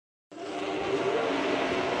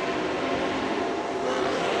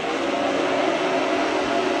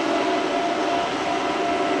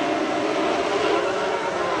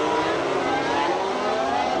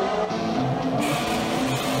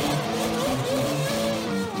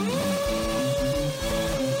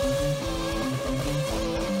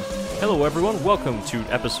Hello everyone, welcome to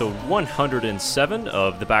episode 107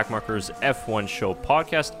 of the Backmarkers F1 Show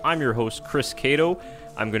podcast. I'm your host, Chris Cato.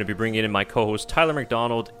 I'm going to be bringing in my co-host, Tyler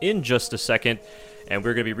McDonald, in just a second. And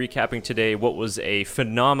we're going to be recapping today what was a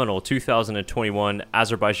phenomenal 2021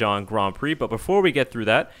 Azerbaijan Grand Prix. But before we get through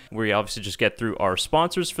that, we obviously just get through our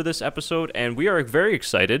sponsors for this episode. And we are very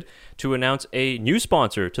excited to announce a new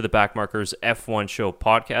sponsor to the Backmarkers F1 Show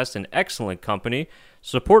podcast, an excellent company.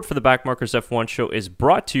 Support for the Backmarkers F1 Show is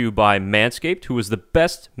brought to you by Manscaped, who is the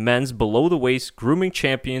best men's below-the-waist grooming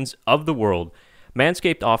champions of the world.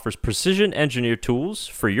 Manscaped offers precision-engineered tools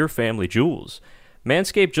for your family jewels.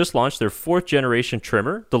 Manscaped just launched their 4th-generation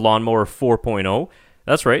trimmer, the Lawnmower 4.0.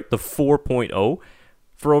 That's right, the 4.0.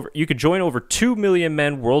 You could join over 2 million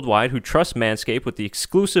men worldwide who trust Manscaped with the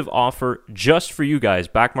exclusive offer just for you guys,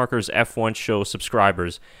 Backmarkers F1 Show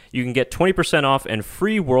subscribers. You can get 20% off and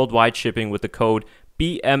free worldwide shipping with the code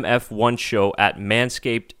BMF1Show at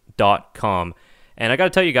manscaped.com. And I got to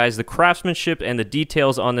tell you guys, the craftsmanship and the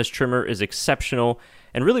details on this trimmer is exceptional.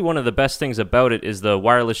 And really one of the best things about it is the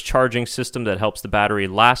wireless charging system that helps the battery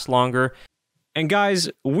last longer. And guys,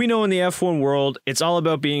 we know in the F1 world, it's all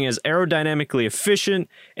about being as aerodynamically efficient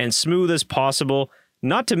and smooth as possible,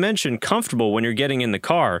 not to mention comfortable when you're getting in the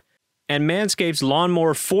car. And Manscaped's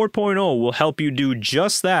Lawnmower 4.0 will help you do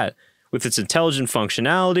just that, with its intelligent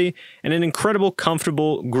functionality and an incredible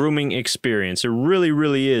comfortable grooming experience. It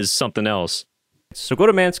really is something else. So go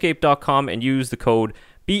to manscaped.com and use the code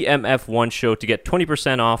BMF1Show to get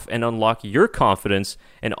 20% off and unlock your confidence,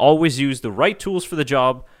 and always use the right tools for the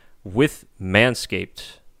job with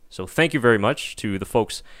Manscaped. So thank you very much to the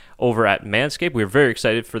folks over at Manscaped. We're very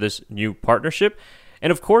excited for this new partnership.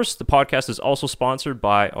 And of course, the podcast is also sponsored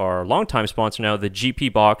by our longtime sponsor now, the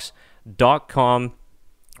GPBox.com,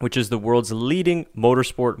 which is the world's leading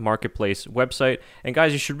motorsport marketplace website. And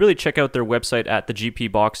guys, you should really check out their website at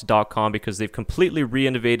thegpbox.com because they've completely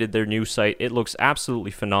re-innovated their new site. It looks absolutely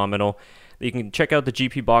phenomenal. You can check out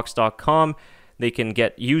thegpbox.com. They can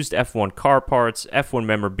get used F1 car parts, F1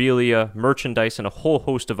 memorabilia, merchandise, and a whole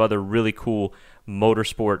host of other really cool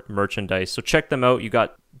motorsport merchandise. So check them out. You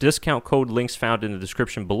got discount code links found in the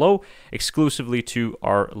description below, exclusively to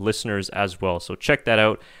our listeners as well. So check that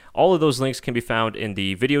out. All of those links can be found in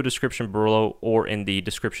the video description below or in the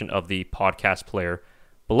description of the podcast player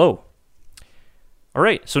below. All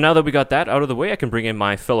right, so now that we got that out of the way, I can bring in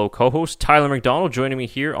my fellow co-host, Tyler McDonald, joining me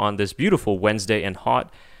here on this beautiful Wednesday and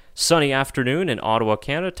hot sunny afternoon in Ottawa,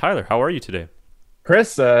 Canada. Tyler, how are you today?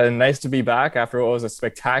 Chris, nice to be back after what was a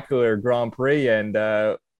spectacular Grand Prix. And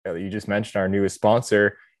you just mentioned our newest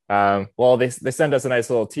sponsor. They sent us a nice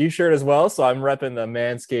little t-shirt as well. So I'm repping the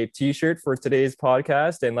Manscaped t-shirt for today's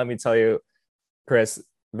podcast. And let me tell you, Chris,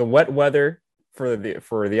 the wet weather for the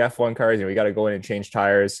F1 cars, we got to go in and change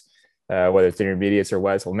tires, whether it's intermediates or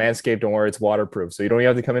wets. Well, Manscaped, don't worry, it's waterproof. So you don't even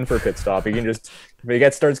have to come in for a pit stop. You can just, if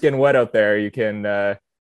it starts getting wet out there, you can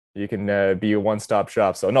be a one-stop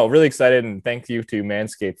shop. So no, really excited, and thank you to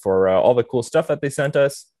Manscaped for all the cool stuff that they sent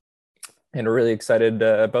us. And we're really excited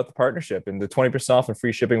about the partnership, and the 20% off and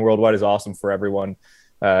free shipping worldwide is awesome for everyone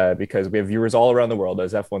because we have viewers all around the world,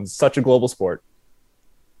 as F1's such a global sport.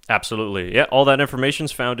 Absolutely. Yeah, all that information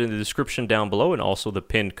is found in the description down below and also the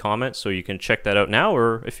pinned comment, so you can check that out now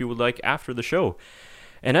or if you would like after the show.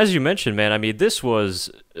 And as you mentioned, man, I mean, this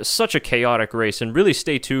was such a chaotic race, and really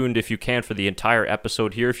stay tuned if you can for the entire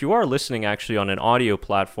episode here. If you are listening actually on an audio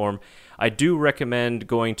platform, I do recommend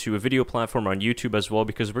going to a video platform on YouTube as well,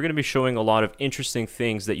 because we're going to be showing a lot of interesting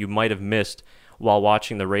things that you might have missed while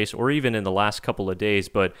watching the race or even in the last couple of days.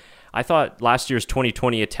 But I thought last year's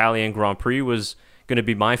 2020 Italian Grand Prix was going to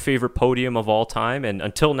be my favorite podium of all time, and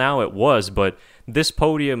until now it was, but this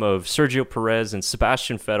podium of Sergio Perez and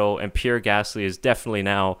Sebastian Vettel and Pierre Gasly is definitely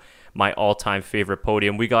now my all-time favorite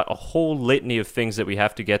podium. We got a whole litany of things that we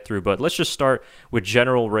have to get through, but let's just start with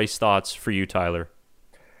general race thoughts for you, Tyler.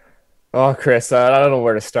 Oh, Chris, I don't know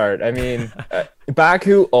where to start. I mean,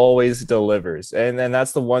 Baku always delivers, and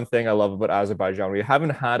that's the one thing I love about Azerbaijan. We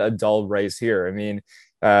haven't had a dull race here. I mean,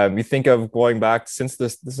 you think of going back since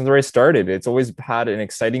the race started, it's always had an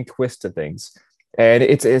exciting twist to things. And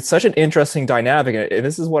it's such an interesting dynamic. And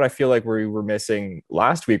this is what I feel like we were missing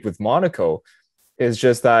last week with Monaco, is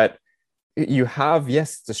just that you have,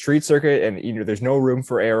 yes, the street circuit, and there's no room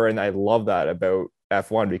for error. And I love that about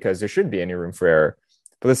F1 because there shouldn't be any room for error.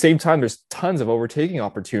 But at the same time, there's tons of overtaking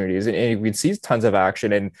opportunities, and we can see tons of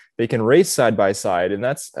action, and they can race side by side. And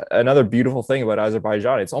that's another beautiful thing about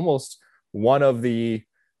Azerbaijan. It's almost one of the,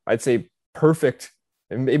 I'd say, perfect,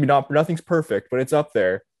 and maybe nothing's perfect, but it's up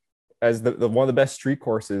there as the one of the best street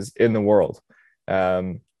courses in the world.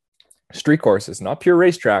 Street courses, not pure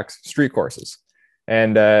racetracks, street courses.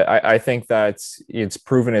 And I think that it's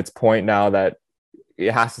proven its point now that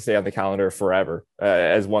it has to stay on the calendar forever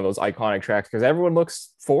as one of those iconic tracks because everyone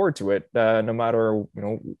looks forward to it no matter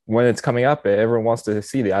when it's coming up. Everyone wants to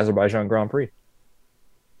see the Azerbaijan Grand Prix.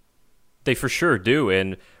 They for sure do,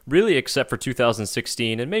 and really except for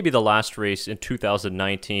 2016 and maybe the last race in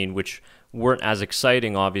 2019, which weren't as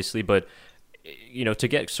exciting, obviously, but to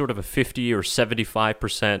get sort of a 50 or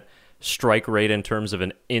 75% strike rate in terms of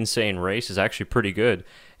an insane race is actually pretty good.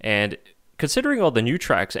 And considering all the new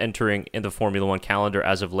tracks entering in the Formula One calendar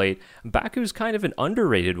as of late, Baku's kind of an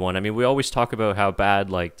underrated one. I mean, we always talk about how bad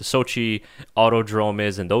like the Sochi Autodrome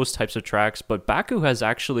is and those types of tracks, but Baku has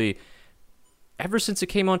actually, ever since it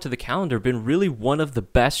came onto the calendar, been really one of the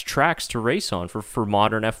best tracks to race on for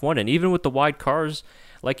modern F1. And even with the wide cars,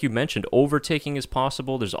 like you mentioned, overtaking is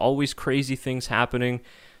possible. There's always crazy things happening.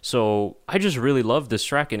 So I just really love this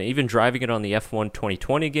track, and even driving it on the F1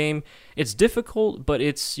 2020 game, it's difficult, but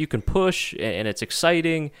you can push, and it's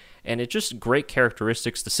exciting, and it's just great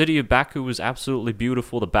characteristics. The city of Baku is absolutely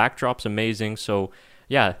beautiful. The backdrop's amazing. So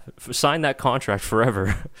yeah, sign that contract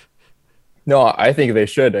forever. No, I think they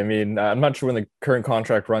should. I mean, I'm not sure when the current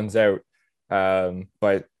contract runs out,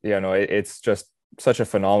 but it's just such a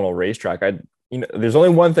phenomenal racetrack. There's only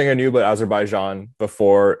one thing I knew about Azerbaijan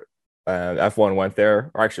before F1 went there.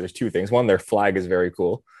 Or actually, there's two things. One, their flag is very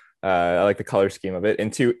cool. I like the color scheme of it.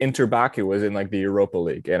 And two, Inter Baku was in like the Europa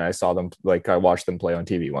League, and I watched them play on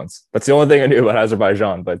TV once. That's the only thing I knew about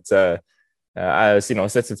Azerbaijan. But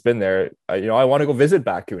since it's been there, I want to go visit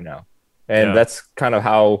Baku now. And that's kind of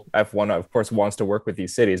how F1, of course, wants to work with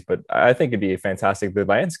these cities. But I think it'd be fantastic. The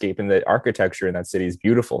landscape and the architecture in that city is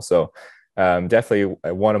beautiful. So definitely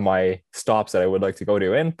one of my stops that I would like to go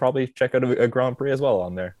to, and probably check out a Grand Prix as well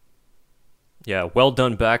on there. Yeah, well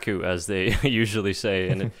done, Baku, as they usually say.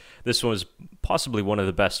 And this was possibly one of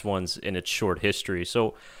the best ones in its short history.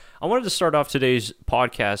 So I wanted to start off today's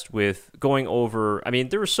podcast with going over, I mean,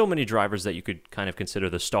 there were so many drivers that you could kind of consider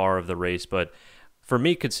the star of the race. But for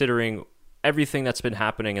me, considering everything that's been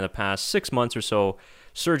happening in the past 6 months or so,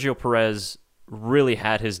 Sergio Perez really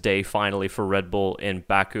had his day finally for Red Bull in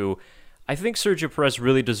Baku. I think Sergio Perez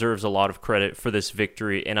really deserves a lot of credit for this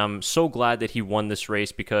victory, and I'm so glad that he won this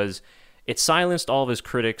race because it silenced all of his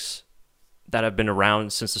critics that have been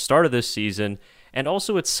around since the start of this season, and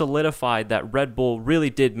also it solidified that Red Bull really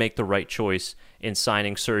did make the right choice in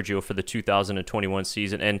signing Sergio for the 2021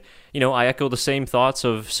 season. And, I echo the same thoughts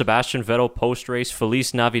of Sebastian Vettel post-race,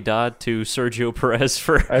 Feliz Navidad to Sergio Perez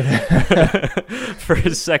for for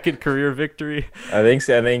his second career victory. I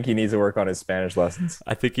think he needs to work on his Spanish lessons.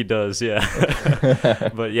 I think he does, yeah.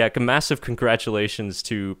 But yeah, massive congratulations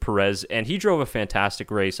to Perez. And he drove a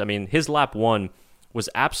fantastic race. I mean, his lap one was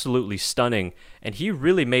absolutely stunning, and he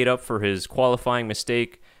really made up for his qualifying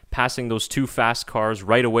mistake, passing those two fast cars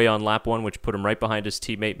right away on lap one, which put him right behind his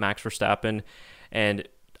teammate Max Verstappen. And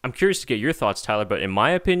I'm curious to get your thoughts, Tyler, but in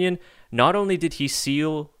my opinion, not only did he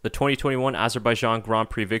seal the 2021 Azerbaijan Grand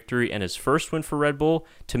Prix victory and his first win for Red Bull,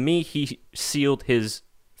 to me, he sealed his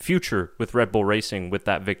future with Red Bull Racing with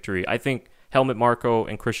that victory. I think Helmut Marko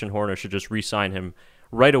and Christian Horner should just re-sign him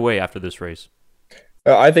right away after this race.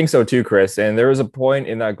 I think so too, Chris. And there was a point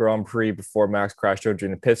in that Grand Prix before Max crashed out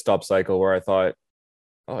during the pit stop cycle where I thought,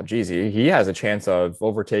 oh, geez, he has a chance of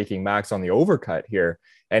overtaking Max on the overcut here.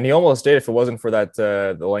 And he almost did if it wasn't for that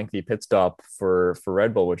the lengthy pit stop for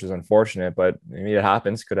Red Bull, which is unfortunate. But I mean, it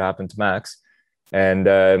happens. Could have happened to Max. And,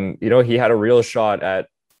 he had a real shot at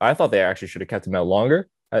 – I thought they actually should have kept him out longer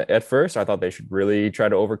at first. I thought they should really try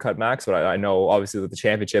to overcut Max. But I know, obviously, with the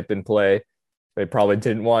championship in play, they probably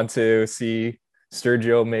didn't want to see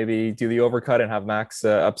Sergio maybe do the overcut and have Max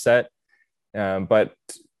upset. But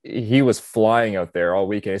he was flying out there all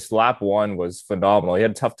weekend. His lap one was phenomenal. He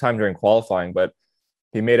had a tough time during qualifying, but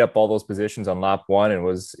he made up all those positions on lap one and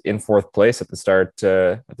was in fourth place at the start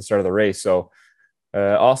of the race. So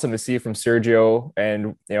awesome to see from Sergio.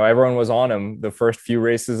 And everyone was on him the first few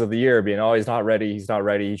races of the year, being, oh, he's not ready,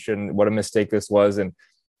 he shouldn't. What a mistake this was. And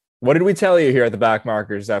what did we tell you here at the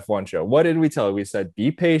Backmarkers F1 show? What did we tell you? We said,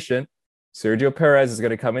 be patient. Sergio Perez is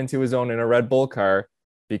going to come into his own in a Red Bull car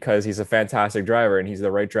because he's a fantastic driver and he's the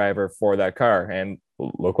right driver for that car. And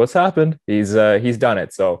look what's happened. He's done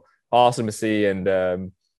it. So awesome to see.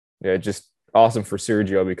 And just awesome for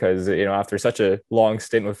Sergio because, after such a long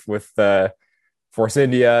stint with Force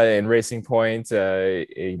India and Racing Point,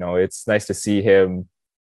 it's nice to see him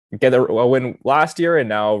get a win last year and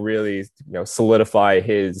now really, solidify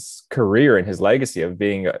his career and his legacy of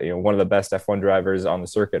being, one of the best F1 drivers on the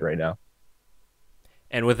circuit right now.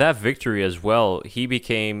 And with that victory as well, he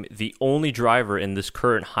became the only driver in this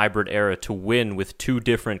current hybrid era to win with two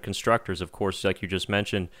different constructors, of course, like you just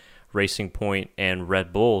mentioned, Racing Point and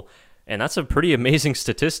Red Bull. And that's a pretty amazing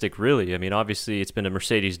statistic, really. I mean, obviously, it's been a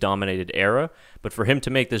Mercedes-dominated era, but for him to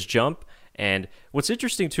make this jump, and what's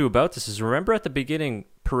interesting, too, about this is, remember at the beginning,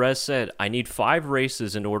 Perez said, I need 5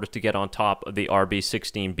 races in order to get on top of the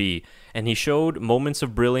RB16B. And he showed moments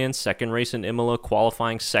of brilliance, second race in Imola,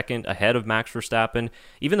 qualifying second ahead of Max Verstappen.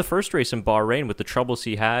 Even the first race in Bahrain with the troubles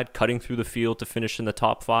he had, cutting through the field to finish in the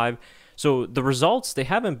top 5. So the results, they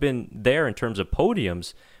haven't been there in terms of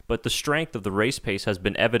podiums, but the strength of the race pace has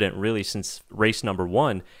been evident really since race number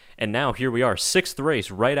 1. And now here we are, 6th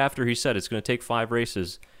race, right after he said it's going to take 5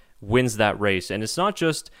 races, wins that race. And it's not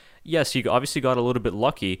just, yes, he obviously got a little bit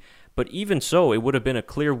lucky, but even so, it would have been a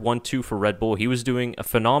clear 1-2 for Red Bull. He was doing a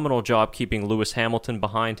phenomenal job keeping Lewis Hamilton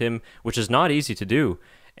behind him, which is not easy to do.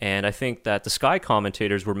 And I think that the Sky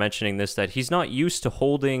commentators were mentioning this, that he's not used to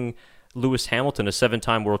holding Lewis Hamilton, a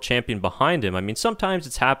 7-time world champion, behind him. I mean, sometimes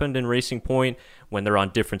it's happened in Racing Point when they're on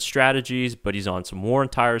different strategies, but he's on some worn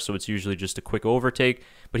tires, so it's usually just a quick overtake.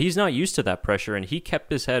 But he's not used to that pressure, and he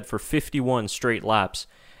kept his head for 51 straight laps.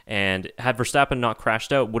 And had Verstappen not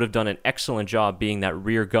crashed out, would have done an excellent job being that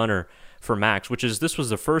rear gunner for Max, this was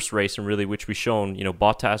the first race in really which we shown,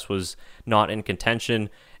 Bottas was not in contention,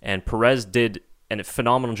 and Perez did a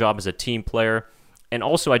phenomenal job as a team player. And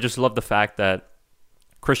also, I just love the fact that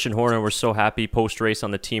Christian Horner was so happy post-race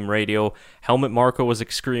on the team radio. Helmut Marko was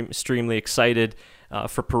extremely excited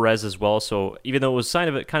for Perez as well. So even though it was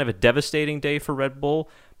kind of a devastating day for Red Bull,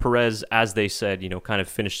 Perez, as they said, kind of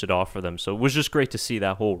finished it off for them. So it was just great to see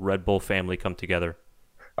that whole Red Bull family come together.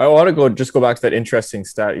 I want to go back to that interesting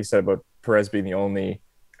stat you said about Perez being the only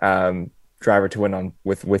driver to win on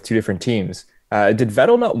with 2 different teams. Did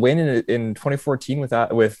Vettel not win in 2014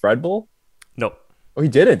 with Red Bull? No. Oh, he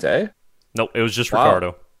didn't, eh? Nope, it was just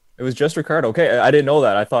Ricciardo. It was just Ricciardo. Okay, I didn't know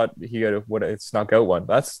that. I thought he would have snuck out one.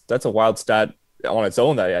 That's a wild stat on its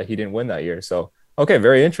own that he didn't win that year. So, okay,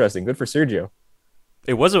 very interesting. Good for Sergio.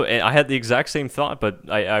 It was. I had the exact same thought, but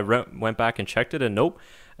I went back and checked it, and nope.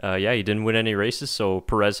 He didn't win any races, so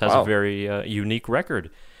Perez has a very unique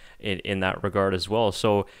record in that regard as well.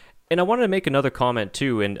 So, and I wanted to make another comment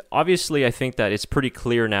too, and obviously I think that it's pretty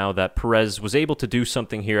clear now that Perez was able to do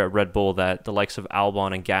something here at Red Bull that the likes of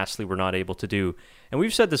Albon and Gasly were not able to do. And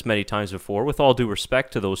we've said this many times before, with all due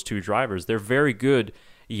respect to those 2 drivers, they're very good,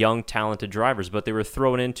 young, talented drivers, but they were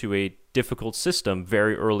thrown into a difficult system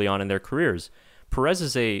very early on in their careers. Perez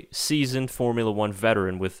is a seasoned Formula One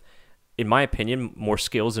veteran with, in my opinion, more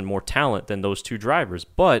skills and more talent than those 2 drivers.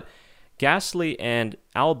 But Gasly and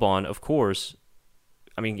Albon, of course,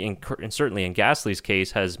 I mean, and certainly in Gasly's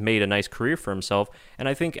case, has made a nice career for himself, and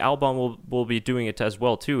I think Albon will be doing it as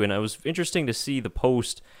well too. And it was interesting to see the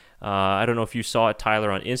post. I don't know if you saw it,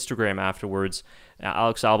 Tyler, on Instagram afterwards.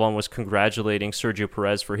 Alex Albon was congratulating Sergio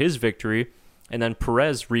Perez for his victory, and then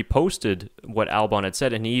Perez reposted what Albon had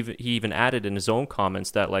said, and he even added in his own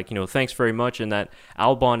comments that, thanks very much, and that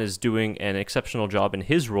Albon is doing an exceptional job in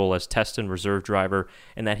his role as test and reserve driver,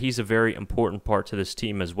 and that he's a very important part to this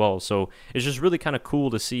team as well. So it's just really kind of cool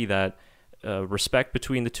to see that respect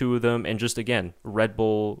between the 2 of them, and just, again, Red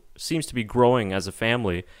Bull seems to be growing as a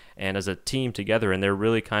family and as a team together, and they're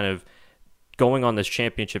really kind of going on this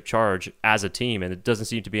championship charge as a team, and it doesn't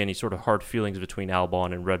seem to be any sort of hard feelings between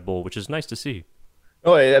Albon and Red Bull, which is nice to see.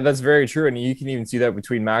 Oh, yeah, that's very true, and you can even see that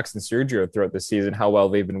between Max and Sergio throughout the season, how well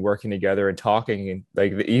they've been working together and talking,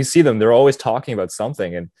 and you see them, they're always talking about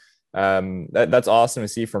something, and that's awesome to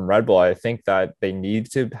see from Red Bull. I think that they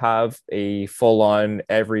need to have a full-on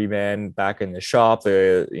everyman back in the shop,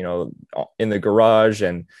 in the garage,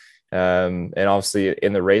 and obviously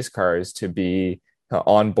in the race cars to be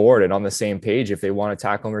on board and on the same page if they want to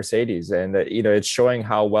tackle Mercedes. And it's showing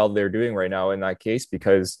how well they're doing right now in that case,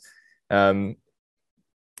 because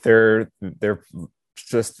they're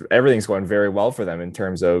just, everything's going very well for them in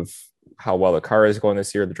terms of how well the car is going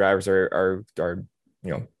this year. The drivers are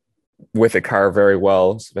with the car very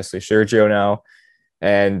well, especially Sergio now.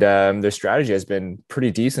 And their strategy has been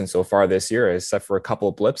pretty decent so far this year, except for a couple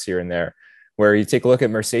of blips here and there, where you take a look at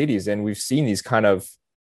Mercedes and we've seen these kind of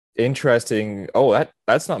interesting,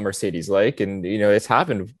 that's not Mercedes like, and it's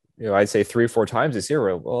happened, I'd say 3 or 4 times this year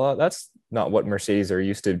where, well, that's not what Mercedes are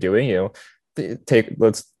used to doing.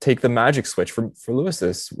 Let's take the magic switch for Lewis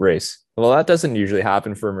this race. Well, that doesn't usually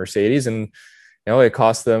happen for Mercedes, and it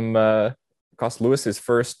cost Lewis his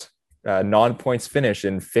first non-points finish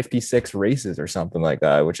in 56 races or something like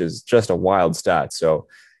that, which is just a wild stat. So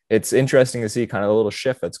it's interesting to see kind of a little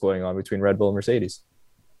shift that's going on between Red Bull and Mercedes.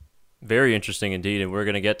 Very interesting indeed, and we're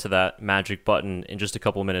going to get to that magic button in just a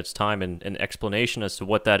couple minutes' time and an explanation as to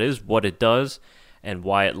what that is, what it does, and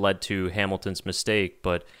why it led to Hamilton's mistake.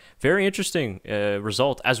 But very interesting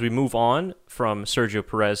result as we move on from Sergio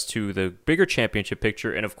Perez to the bigger championship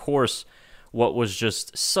picture, and of course, what was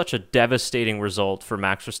just such a devastating result for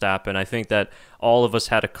Max Verstappen. I think that all of us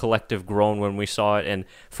had a collective groan when we saw it, and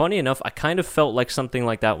funny enough, I kind of felt like something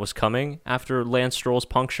like that was coming after Lance Stroll's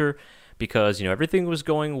puncture, because everything was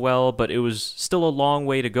going well, but it was still a long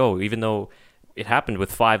way to go, even though it happened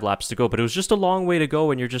with 5 laps to go. But it was just a long way to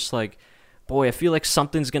go, and you're just like, boy, I feel like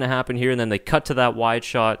something's going to happen here. And then they cut to that wide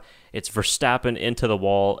shot. It's Verstappen into the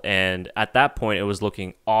wall, and at that point, it was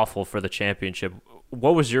looking awful for the championship.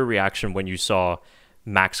 What was your reaction when you saw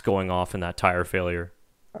Max going off in that tire failure?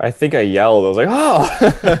 I think I yelled. I was like,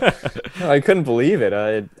 "Oh!" I couldn't believe it.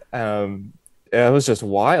 It was just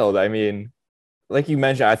wild. I mean, like you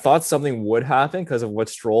mentioned, I thought something would happen because of what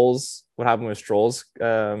happened with Stroll's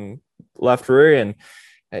left rear, and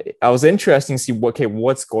I was interested to see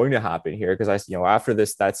what's going to happen here, because after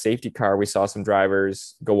that safety car, we saw some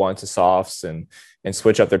drivers go on to softs and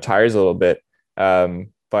switch up their tires a little bit,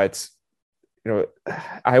 but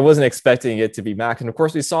I wasn't expecting it to be Max, and of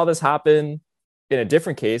course we saw this happen in a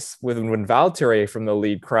different case when Valtteri from the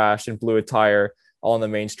lead crashed and blew a tire on the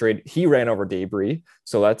main straight. He ran over debris,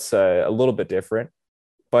 so that's a little bit different.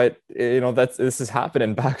 But this has happened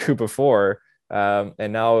in Baku before,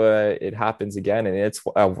 and now it happens again. And it's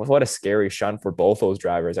what a scary shunt for both those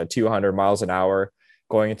drivers at 200 miles an hour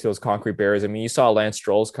going into those concrete barriers. I mean, you saw Lance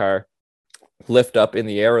Stroll's car lift up in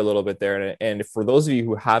the air a little bit there, and for those of you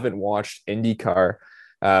who haven't watched IndyCar,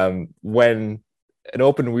 when an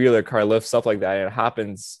open wheeler car lifts up like that, and it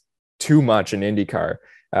happens too much in IndyCar,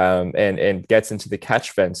 and gets into the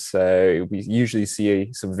catch fence, we usually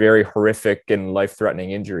see some very horrific and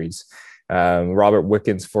life-threatening injuries. Robert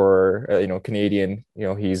Wickens, for Canadian,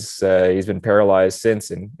 he's been paralyzed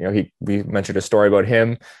since, and we mentioned a story about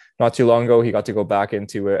him not too long ago. He got to go back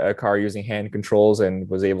into a car using hand controls and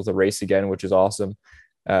was able to race again, which is awesome.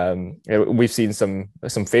 We've seen some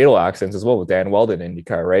fatal accidents as well with Dan Weldon in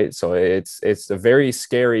IndyCar, right? So it's a very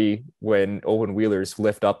scary when open wheelers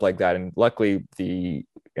lift up like that. And luckily, the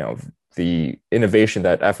innovation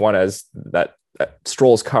that F1 has, that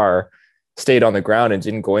Stroll's car stayed on the ground and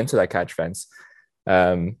didn't go into that catch fence.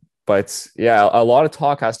 But yeah, a lot of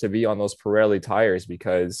talk has to be on those Pirelli tires,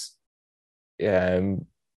 because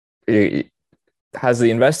has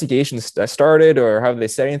the investigation started, or have they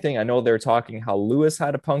said anything? I know they're talking how Lewis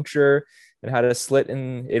had a puncture and had a slit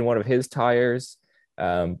in one of his tires,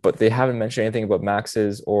 but they haven't mentioned anything about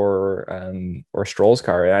Max's or Stroll's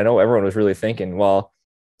car. And I know everyone was really thinking, well,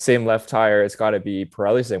 same left tire, it's got to be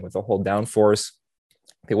Pirelli's thing with the whole downforce.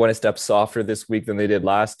 They went a step softer this week than they did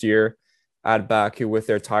last year at Baku with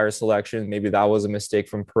their tire selection. Maybe that was a mistake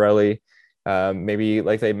from Pirelli. Maybe,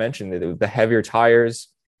 like they mentioned, the heavier tires,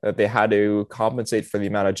 that they had to compensate for the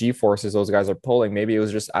amount of G-forces those guys are pulling. Maybe it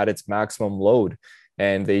was just at its maximum load,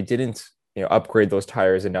 and they didn't upgrade those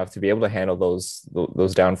tires enough to be able to handle those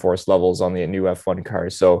downforce levels on the new F1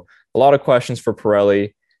 cars. So a lot of questions for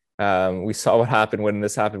Pirelli. We saw what happened when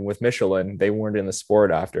this happened with Michelin. They weren't in the sport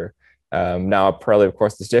after. Now Pirelli, of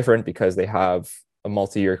course, is different because they have a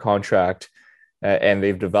multi-year contract, and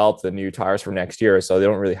they've developed the new tires for next year, so they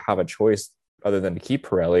don't really have a choice other than to keep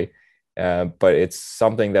Pirelli. But it's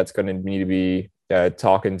something that's going to need to be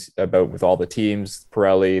talking about with all the teams,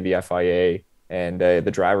 Pirelli, the FIA, and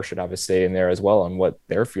the driver should have a say in there as well on what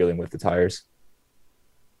they're feeling with the tires.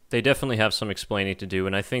 They definitely have some explaining to do,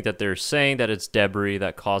 and I think that they're saying that it's debris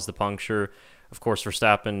that caused the puncture. Of course,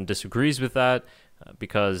 Verstappen disagrees with that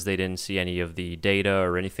because they didn't see any of the data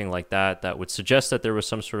or anything like that that would suggest that there was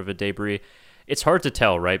some sort of a debris. It's hard to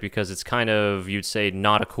tell, right? Because it's kind of, you'd say,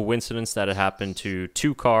 not a coincidence that it happened to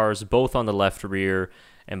 2 cars, both on the left rear,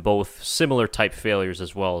 and both similar type failures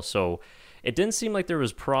as well. So it didn't seem like there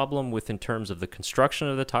was a problem with, in terms of the construction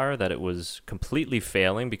of the tire, that it was completely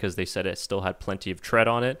failing, because they said it still had plenty of tread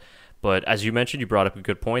on it. But as you mentioned, you brought up a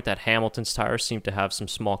good point, that Hamilton's tire seemed to have some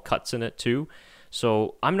small cuts in it too.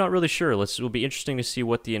 So I'm not really sure. It'll be interesting to see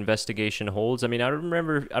what the investigation holds. I mean, I don't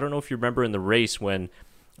know if you remember in the race when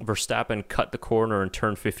Verstappen cut the corner in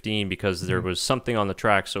turn 15 because there was something on the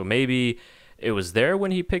track. So maybe it was there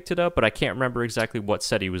when he picked it up, but I can't remember exactly what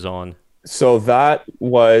set he was on. So I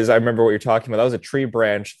remember what you're talking about. That was a tree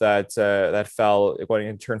branch that fell going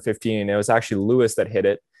into turn 15. It was actually Lewis that hit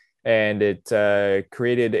it, and it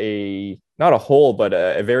created not a hole, but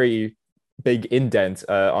a very big indent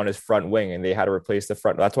on his front wing, and they had to replace the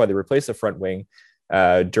front. That's why they replaced the front wing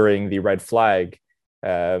during the red flag.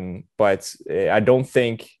 But I don't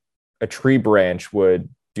think a tree branch would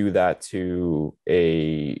do that to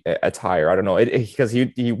a tire. I don't know because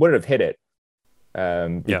he wouldn't have hit it Yeah.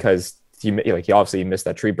 because he obviously missed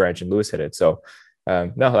that tree branch and Lewis hit it. So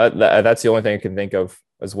no, that's the only thing I can think of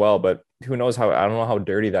as well. But who knows how? I don't know how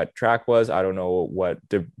dirty that track was. I don't know what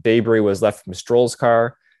debris was left from Stroll's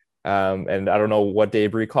car, and I don't know what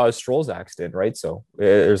debris caused Stroll's accident. Right. So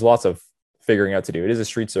there's lots of figuring out to do. It is a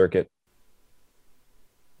street circuit.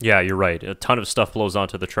 Yeah, you're right. A ton of stuff blows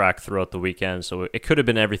onto the track throughout the weekend, so it could have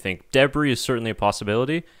been everything. Debris is certainly a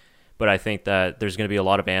possibility, but I think that there's going to be a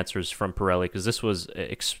lot of answers from Pirelli because this was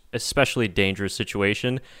especially dangerous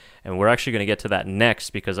situation, and we're actually going to get to that next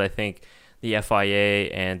because I think the FIA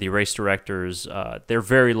and the race directors, they're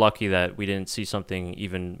very lucky that we didn't see something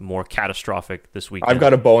even more catastrophic this weekend. I've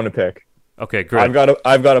got a bone to pick. Okay, great.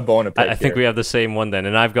 I've got a bone to pick. I think we have the same one then,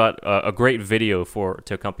 and I've got a great video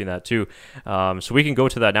to accompany that too. So we can go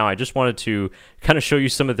to that now. I just wanted to kind of show you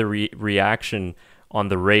some of the reaction on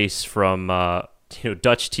the race from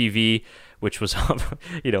Dutch TV, which was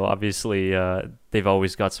obviously they've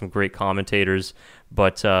always got some great commentators,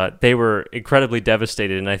 but they were incredibly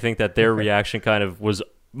devastated, and I think that their reaction kind of was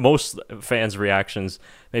most fans' reactions,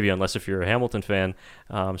 maybe unless if you're a Hamilton fan.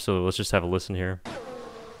 So let's just have a listen here.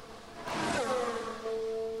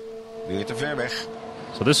 Weer te ver weg.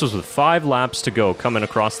 So this was with 5 laps to go coming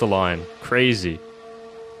across the line. Crazy.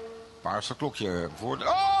 Paarse klokje voor de...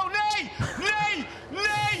 Oh, nee! Nee!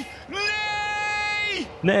 Nee! Nee!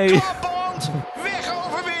 Nee. Klapband!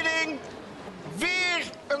 Wegoverwinning! Weer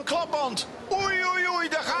een klapband! Oei, oei, oei,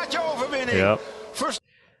 daar gaat je overwinning! Yep.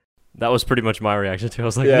 That was pretty much my reaction too. I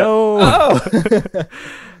was like, Yeah. no!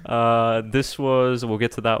 Oh! This was, we'll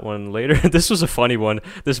get to that one later. This was a funny one.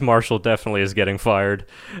 This Marshall definitely is getting fired.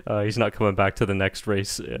 He's not coming back to the next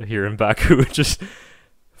race here in Baku. Just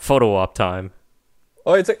photo op time.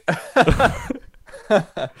 Oh, it's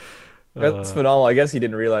that's phenomenal. I guess he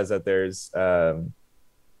didn't realize that there's F1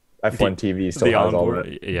 TV still The has all of onboard.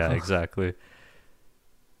 it. Yeah, exactly.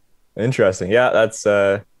 Interesting. Yeah, that's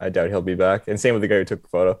I doubt he'll be back. And same with the guy who took the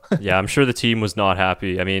photo. Yeah, I'm sure the team was not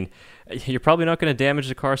happy. I mean, you're probably not going to damage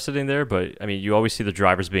the car sitting there, but I mean, you always see the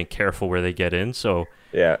drivers being careful where they get in, so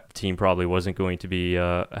Yeah. the team probably wasn't going to be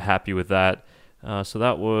happy with that. So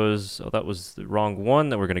that was the wrong one.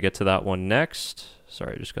 Then we're going to get to that one next.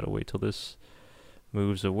 Sorry, I just got to wait till this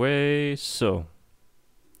moves away. So,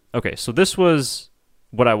 okay, so this was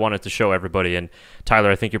what I wanted to show everybody. And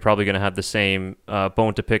Tyler, I think you're probably going to have the same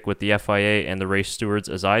bone to pick with the FIA and the race stewards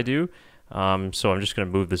as I do. So I'm just going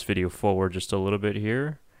to move this video forward just a little bit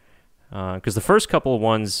here. Because the first couple of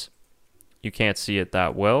ones, you can't see it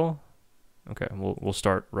that well. Okay, we'll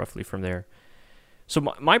start roughly from there. So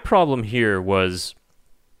my problem here was,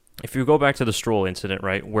 if you go back to the Stroll incident,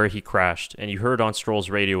 right, where he crashed, and you heard on Stroll's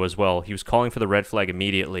radio as well, he was calling for the red flag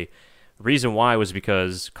immediately. The reason why was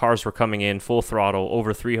because cars were coming in full throttle,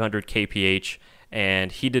 over 300 kph,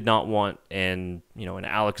 and he did not want an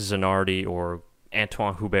Alex Zanardi or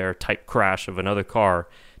Antoine Hubert type crash of another car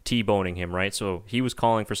T-boning him, right? So he was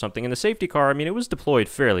calling for something. In the safety car, I mean, it was deployed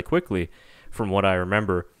fairly quickly from what I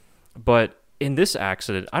remember. But in this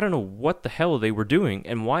accident, I don't know what the hell they were doing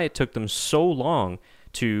and why it took them so long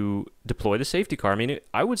to deploy the safety car. I mean,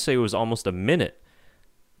 I would say it was almost a minute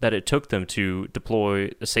that it took them to deploy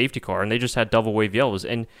the safety car, and they just had double wave yellows.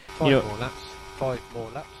 And, Five more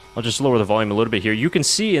laps. I'll just lower the volume a little bit here. You can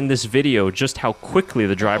see in this video just how quickly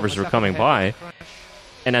the drivers were coming by.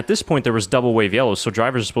 And at this point, there was double wave yellows, so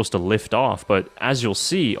drivers are supposed to lift off. But as you'll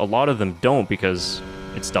see, a lot of them don't because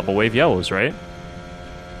it's double wave yellows, right?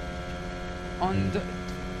 And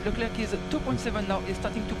Leclerc is 2.7 now. He's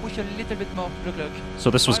starting to push a little bit more, Leclerc.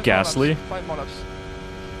 So this was Gasly. 5 more laps.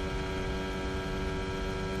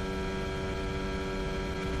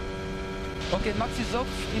 Okay, Max is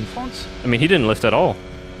off in front. I mean, he didn't lift at all.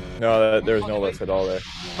 No, there was no lift at all there.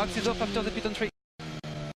 Max is off after the pit on 3.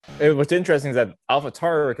 What's interesting is that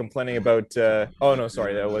AlphaTauri were complaining about. Oh no,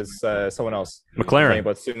 sorry, that was someone else. McLaren. Complaining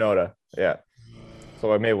about Tsunoda. Yeah.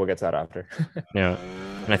 So maybe we'll get to that after. Yeah.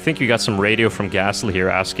 And I think you got some radio from Gasly here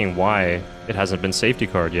asking why it hasn't been safety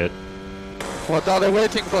carred yet. What are they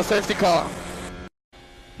waiting for? Safety car?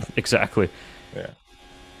 Exactly. Yeah.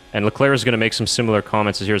 And Leclerc is going to make some similar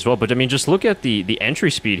comments here as well. But I mean, just look at the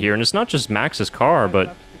entry speed here. And it's not just Max's car,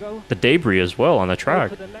 but the debris as well on the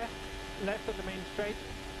track. To the left, left of the main straight,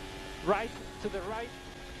 right to the right.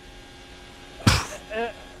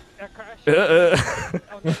 A crash.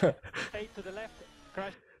 On the straight to the left,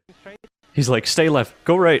 crash straight. He's like, stay left,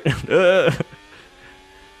 go right.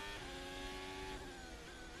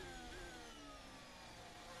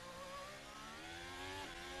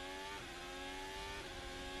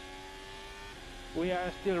 We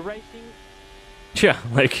are still racing. Yeah,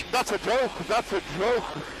 like That's a joke. That's a joke.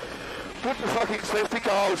 Put the fucking safety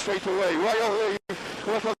car out straight away. Why are they?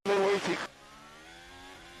 What are they waiting?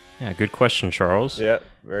 yeah, good question, Charles. Yeah,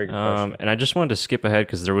 very good question. And I just wanted to skip ahead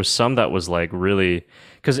because there was some that was like really,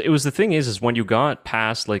 because it was the thing is when you got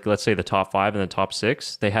past like let's say the top 5 and the top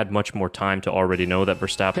 6, they had much more time to already know that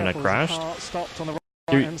Verstappen had crashed. Stopped on the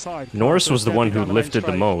Dude, right-hand side. Norris Car's was the stepping one who down the main lifted the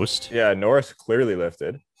straight. most. Yeah, Norris clearly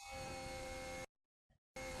lifted.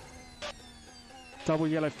 Double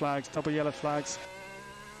yellow flags, double yellow flags.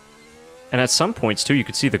 And at some points too, you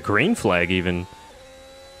could see the green flag even.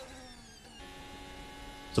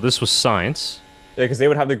 So this was Sainz. Yeah, because they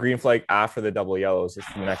would have the green flag after the double yellows. It's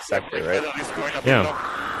the next sector, right?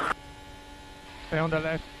 Yeah. Stay on the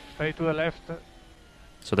left, stay to the left.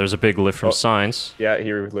 So there's a big lift from Oh. Sainz. Yeah,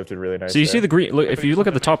 he lifted really nice. So you there. see the green. Look, if you look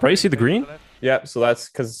at the top right, you see the green. Yeah, so that's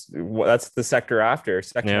because that's the sector after,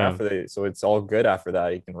 section Yeah. after the, so it's all good after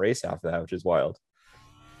that. You can race after that, which is wild.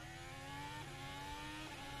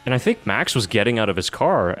 And I think Max was getting out of his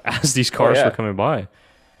car as these cars yeah. were coming by.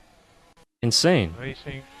 Insane.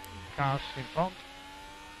 Racing cars in front.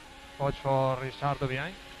 Watch for Ricciardo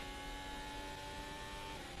behind.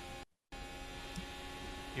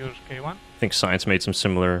 Use K1. I think Sainz made some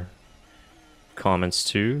similar comments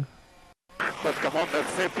too. But come on, that's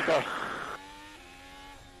safety car.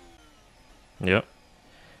 Yep.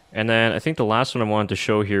 And then I think the last one I wanted to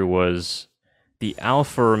show here was the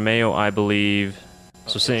Alfa Romeo, I believe.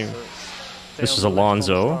 So same. This is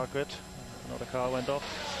Alonso. Another car went off.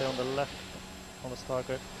 Stay on the left on the star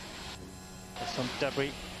grid. There's some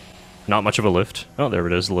debris. Not much of a lift. Oh, there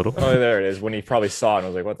it is, a little. Oh, there it is. When he probably saw it, and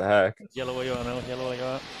was like, "What the heck?" Yellow where you are now, yellow where you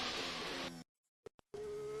are.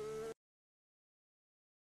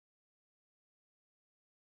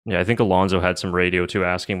 Yeah, I think Alonso had some radio too,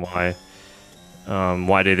 asking why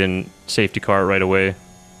they didn't safety car it right away.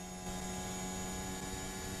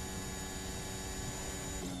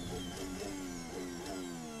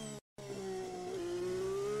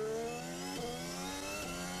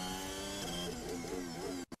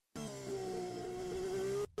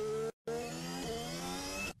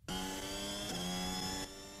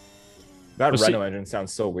 That Well, see- Renault engine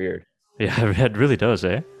sounds so weird. Yeah, it really does,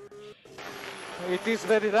 eh? It is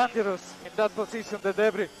very dangerous in that position, the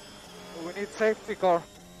debris. We need safety car.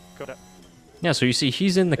 Got it. Yeah, so you see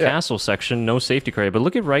he's in the Yeah. castle section, no safety car, but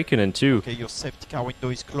look at Raikkonen too. Okay, your safety car window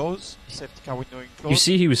is closed. Safety car window is closed. You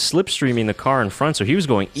see he was slipstreaming the car in front, so he was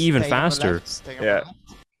going even Stay on the faster. left, stay on Yeah. the left.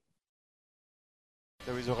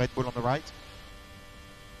 There is a Red Bull on the right.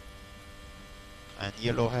 And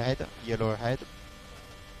yellow ahead, yellow ahead.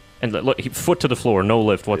 And look, foot to the floor, no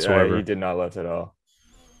lift Yeah, whatsoever. he did not lift at all.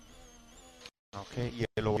 Okay,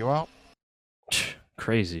 yellow you are.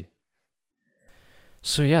 Crazy.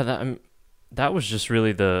 So yeah, that was just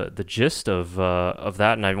really the gist of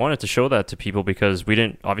that, and I wanted to show that to people because we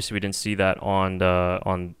didn't see that on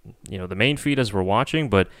the main feed as we're watching,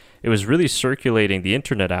 but it was really circulating the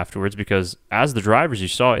internet afterwards because as the drivers you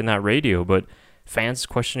saw in that radio, but fans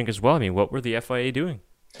questioning as well. I mean, what were the FIA doing?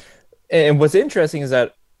 And what's interesting is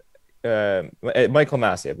that Michael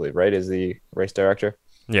Massey, I believe, right, is the race director.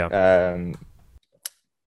 Yeah.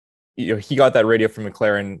 He got that radio from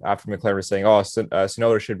McLaren after McLaren was saying, "Oh,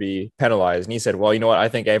 Tsunoda should be penalized," and he said, "Well, you know what? I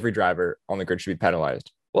think every driver on the grid should be penalized."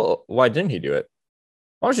 Well, why didn't he do it?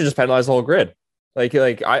 Why don't you just penalize the whole grid? Like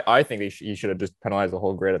I think he should have just penalized the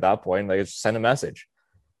whole grid at that point. Like, just send a message,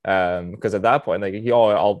 because at that point, like,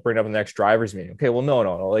 I'll bring it up in the next drivers meeting. Okay, well,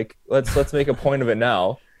 no. Like, let's make a point of it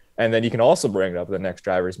now, and then you can also bring it up at the next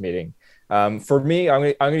drivers meeting. For me,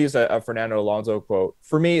 I'm gonna use a Fernando Alonso quote.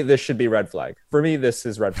 For me, this should be red flag. For me, this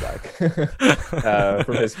is red flag.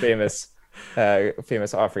 From his famous. I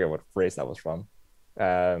forget what phrase that was from.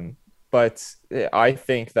 But I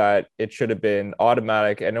think that it should have been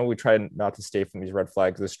automatic. I know we tried not to stay from these red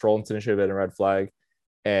flags. The Stroll incident should have been a red flag,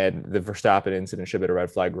 and the Verstappen incident should have been a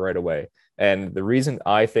red flag right away. And the reason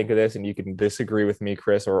I think of this, and you can disagree with me,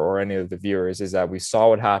 Chris, or any of the viewers, is that we saw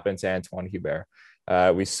what happened to Antoine Hubert.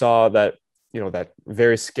 We saw that, that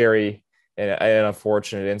very scary and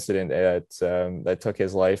unfortunate incident that took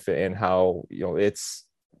his life, and how, it's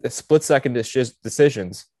a split-second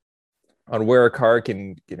decisions on where a car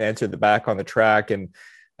can enter the back on the track. And,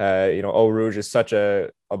 Eau Rouge is such a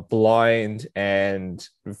blind and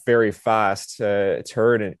very fast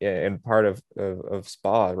turn in part of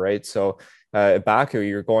Spa, right? So at Baku,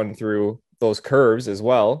 you're going through those curves as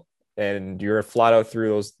well, and you're flat out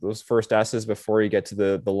through those first S's before you get to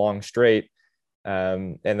the long straight.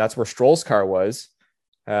 And that's where Stroll's car was,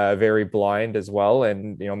 very blind as well.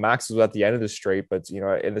 And, Max was at the end of the straight, but,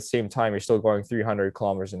 at the same time, you're still going 300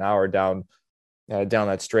 kilometers an hour down down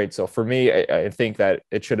that straight. So for me, I think that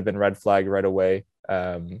it should have been red flag right away.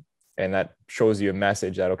 And that shows you a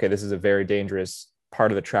message that, okay, this is a very dangerous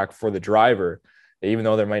part of the track for the driver. Even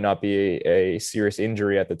though there might not be a serious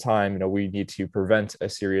injury at the time, we need to prevent a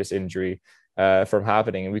serious injury from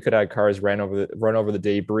happening. And we could have cars run over the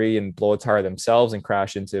debris and blow a tire themselves and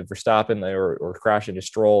crash into Verstappen or crash into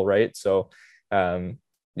Stroll, right? So, and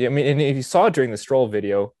if you saw during the Stroll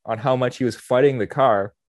video on how much he was fighting the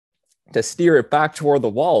car to steer it back toward the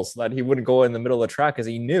wall so that he wouldn't go in the middle of the track, because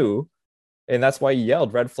he knew. And that's why he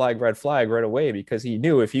yelled red flag right away, because he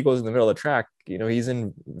knew if he goes in the middle of the track, he's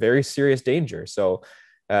in very serious danger. So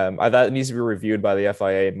that needs to be reviewed by the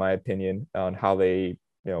FIA, in my opinion, on how they,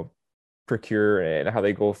 procure and how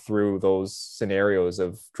they go through those scenarios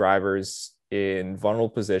of drivers in vulnerable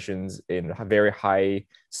positions in very high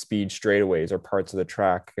speed straightaways or parts of the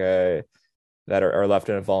track that are left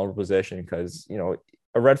in a vulnerable position. Because,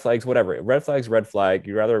 a red flag's whatever. Red flag's red flag.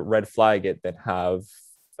 You'd rather red flag it than have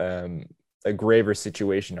a graver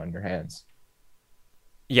situation on your hands.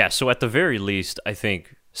 Yeah, so at the very least, I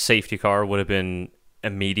think safety car would have been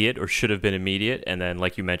immediate, or should have been immediate, and then,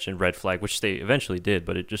 like you mentioned, red flag, which they eventually did,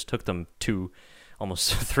 but it just took them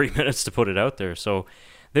almost 3 minutes to put it out there. So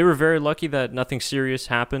they were very lucky that nothing serious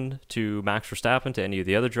happened to Max Verstappen, to any of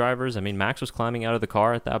the other drivers. I mean, Max was climbing out of the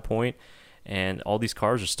car at that point, and all these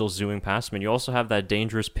cars are still zooming past him. And you also have that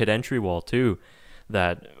dangerous pit entry wall too,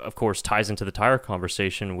 that of course ties into the tire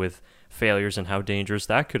conversation with failures and how dangerous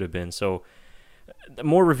that could have been. So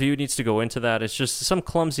more review needs to go into that. It's just some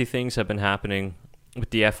clumsy things have been happening with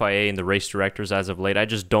the FIA and the race directors as of late. I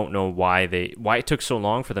just don't know why it took so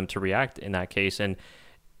long for them to react in that case. And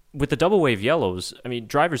with the double wave yellows, I mean,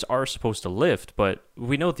 drivers are supposed to lift, but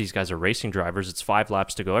we know these guys are racing drivers. It's 5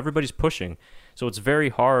 laps to go. Everybody's pushing. So it's very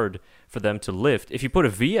hard for them to lift. If you put a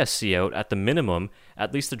VSC out at the minimum,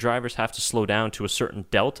 at least the drivers have to slow down to a certain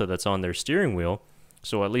delta that's on their steering wheel.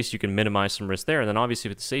 So at least you can minimize some risk there. And then obviously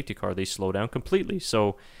with the safety car, they slow down completely.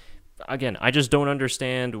 So again, I just don't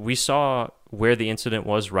understand. We saw where the incident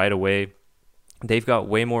was right away. They've got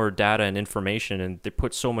way more data and information, and they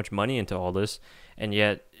put so much money into all this, and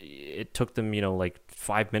yet it took them, like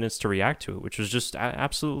 5 minutes to react to it, which was just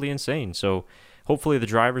absolutely insane. So hopefully the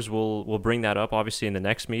drivers will bring that up, obviously, in the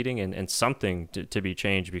next meeting, and something to be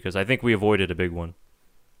changed, because I think we avoided a big one.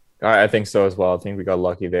 I think so as well. I think we got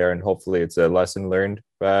lucky there, and hopefully it's a lesson learned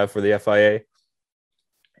for the FIA,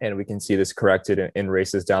 and we can see this corrected in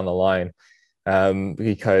races down the line.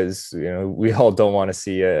 Because we all don't want to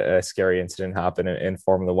see a scary incident happen in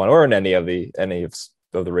Formula One or in any of the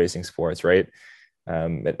racing sports, right?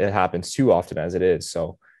 It happens too often as it is.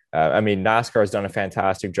 So NASCAR has done a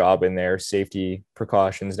fantastic job in their safety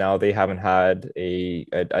precautions. Now they haven't had a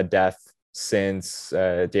death since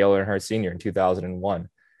Dale Earnhardt Sr. in 2001.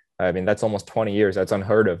 I mean, that's almost 20 years. That's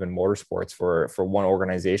unheard of in motorsports for one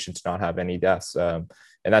organization to not have any deaths, and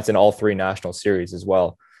that's in all 3 national series as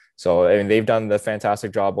well. So, they've done the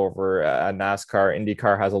fantastic job over at NASCAR.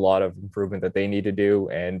 IndyCar has a lot of improvement that they need to do,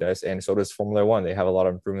 and so does Formula One. They have a lot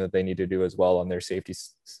of improvement that they need to do as well on their safety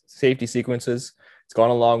sequences. It's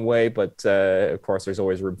gone a long way, but of course, there's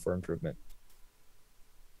always room for improvement.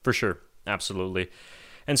 For sure, absolutely.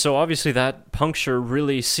 And so, obviously, that puncture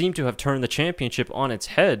really seemed to have turned the championship on its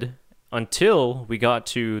head until we got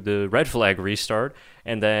to the red flag restart,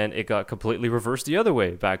 and then it got completely reversed the other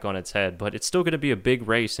way, back on its head. But it's still going to be a big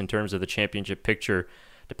race in terms of the championship picture,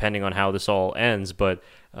 depending on how this all ends. But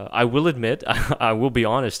I will admit, I will be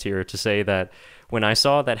honest here to say that when I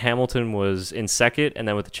saw that Hamilton was in second and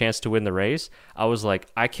then with a chance to win the race, I was like,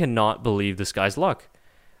 I cannot believe this guy's luck.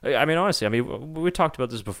 I mean, honestly, we talked about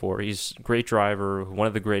this before. He's a great driver, one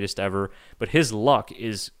of the greatest ever, but his luck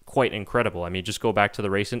is quite incredible. I mean, just go back to the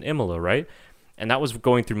race in Imola, right? And that was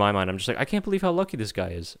going through my mind. I'm just like, I can't believe how lucky this guy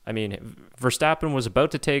is. I mean, Verstappen was about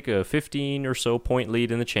to take a 15 or so point lead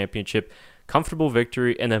in the championship, comfortable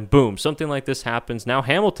victory, and then boom, something like this happens. Now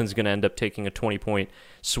Hamilton's going to end up taking a 20-point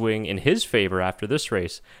swing in his favor after this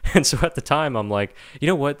race. And so at the time, I'm like, you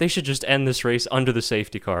know what? They should just end this race under the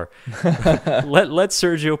safety car. let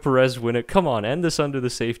Sergio Perez win it. Come on, end this under the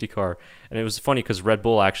safety car. And it was funny because Red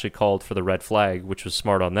Bull actually called for the red flag, which was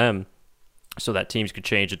smart on them, so that teams could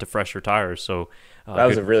change it to fresher tires. So that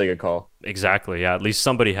was a really good call. Exactly, yeah. At least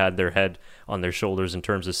somebody had their head on their shoulders in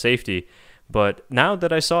terms of safety. But now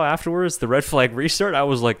that I saw afterwards the red flag restart, I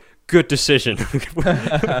was like, good decision.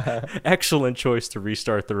 Excellent choice to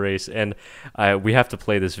restart the race. And we have to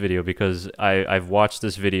play this video because I've watched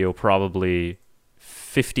this video probably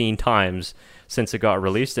 15 times since it got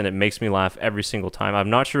released, and it makes me laugh every single time. I'm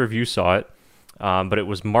not sure if you saw it. but it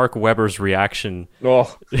was Mark Webber's reaction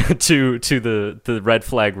Oh, to the red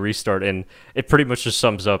flag restart, and it pretty much just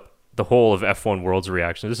sums up the whole of F1 World's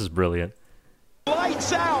reaction. This is brilliant.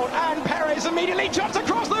 Lights out, and Perez immediately jumps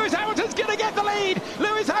across. Lewis Hamilton's going to get the lead.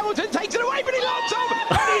 Lewis Hamilton takes it away, but he lost him,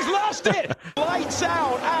 and he's lost it. Lights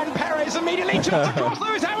out, and Perez immediately jumps across.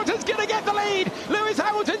 Lewis Hamilton's going to get the lead. Lewis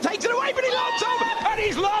Hamilton takes it away, but he lost him, and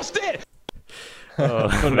he's lost it.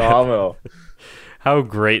 phenomenal. How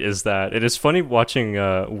great is that? It is funny watching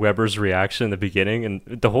Webber's reaction in the beginning, and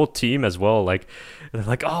the whole team as well. Like, they're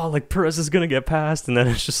like, oh, like Perez is gonna get past, and then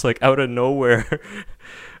it's just like out of nowhere.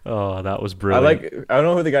 Oh, that was brilliant. I don't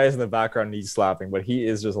know who the guy is in the background he's slapping, but he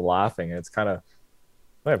is just laughing. It's kind of,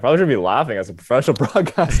 I probably should be laughing as a professional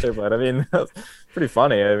broadcaster, but I mean, that's pretty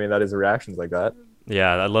funny. I mean, that is reactions like that.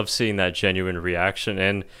 Yeah, I love seeing that genuine reaction.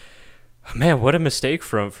 And man, what a mistake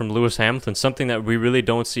from Lewis Hamilton, something that we really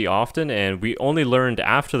don't see often. And we only learned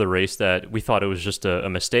after the race that we thought it was just a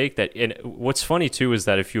mistake. And what's funny too is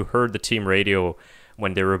that if you heard the team radio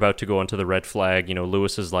when they were about to go onto the red flag, you know,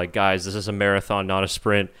 Lewis is like, guys, this is a marathon, not a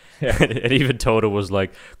sprint. Yeah. and even Toto was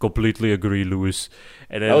like, completely agree, Lewis.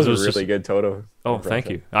 And that was a really good Toto. Oh, thank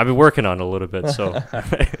you. I've been working on it a little bit. So,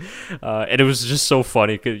 and it was just so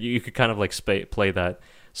funny. You could kind of like play that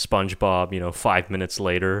SpongeBob, you know, 5 minutes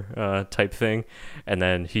later type thing, and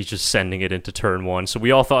then he's just sending it into turn one. So we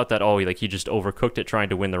all thought that, oh, like he just overcooked it trying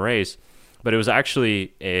to win the race, but it was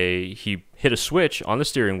actually he hit a switch on the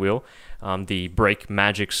steering wheel, the brake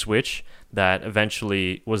magic switch that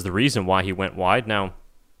eventually was the reason why he went wide. Now,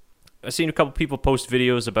 I've seen a couple people post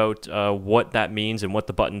videos about what that means and what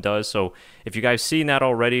the button does. So if you guys seen that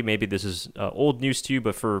already, maybe this is old news to you.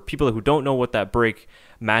 But for people who don't know what that brake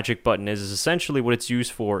magic button is essentially what it's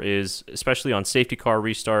used for is, especially on safety car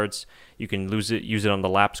restarts, you can use it on the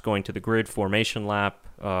laps going to the grid, formation lap,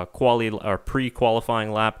 quali or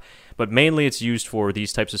pre-qualifying lap. But mainly it's used for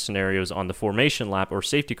these types of scenarios on the formation lap or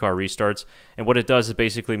safety car restarts. And what it does is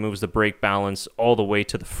basically moves the brake balance all the way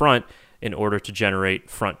to the front in order to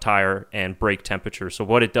generate front tire and brake temperature. So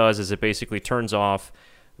what it does is it basically turns off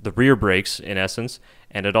the rear brakes in essence,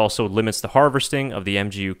 and it also limits the harvesting of the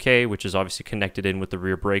MGU-K, which is obviously connected in with the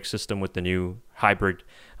rear brake system with the new hybrid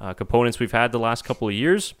components we've had the last couple of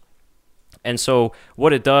years. And so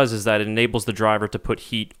what it does is that it enables the driver to put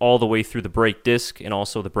heat all the way through the brake disc and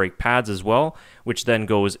also the brake pads as well, which then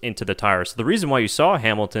goes into the tires. So the reason why you saw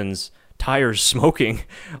Hamilton's tires smoking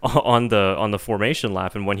on the formation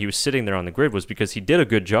lap and when he was sitting there on the grid was because he did a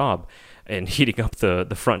good job in heating up the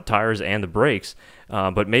front tires and the brakes,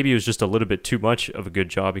 but maybe it was just a little bit too much of a good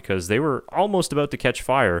job because they were almost about to catch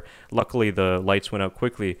fire. Luckily the lights went out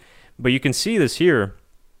quickly, but you can see this here.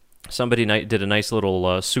 Somebody did a nice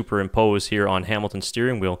little superimpose here on Hamilton's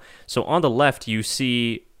steering wheel. So on the left you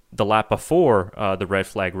see the lap before the red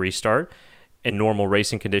flag restart. In normal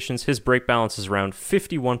racing conditions, his brake balance is around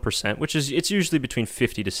 51%, which is it's usually between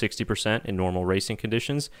 50 to 60% in normal racing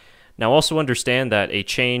conditions. Now, also understand that a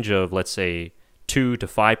change of, let's say, 2 to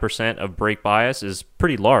 5% of brake bias is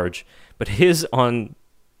pretty large, but his on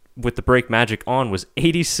with the brake magic on was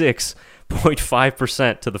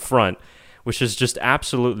 86.5% to the front, which is just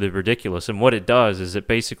absolutely ridiculous. And what it does is it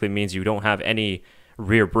basically means you don't have any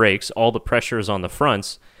rear brakes, all the pressure is on the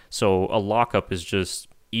fronts, so a lockup is just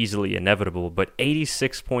easily inevitable, but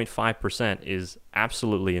 86.5% is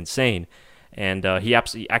absolutely insane. And he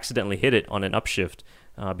accidentally hit it on an upshift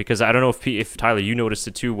because I don't know if Tyler, you noticed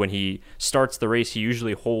it too. When he starts the race, he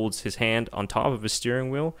usually holds his hand on top of his steering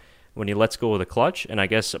wheel when he lets go of the clutch, and I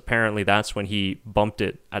guess apparently that's when he bumped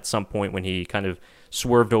it at some point when he kind of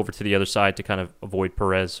swerved over to the other side to kind of avoid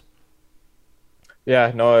Perez.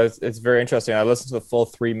 Yeah, no, it's very interesting. I listened to the full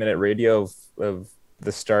 3-minute radio of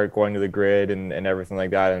the start, going to the grid and everything like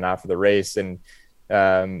that, and after the race, and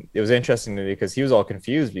it was interesting to me because he was all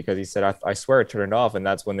confused because he said, I swear it turned off, and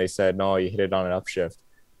that's when they said, no, you hit it on an upshift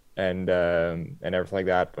and everything like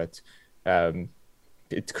that. But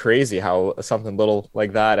it's crazy how something little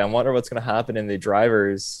like that. I wonder what's going to happen in the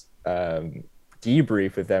drivers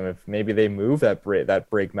debrief with them if maybe they move that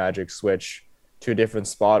brake magic switch to a different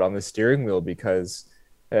spot on the steering wheel because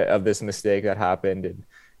of this mistake that happened.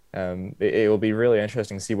 And it will be really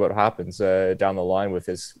interesting to see what happens down the line with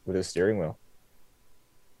his steering wheel.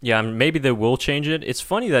 Yeah, maybe they will change it. It's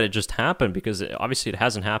funny that it just happened because obviously it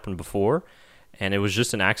hasn't happened before, and it was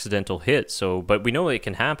just an accidental hit. So, but we know it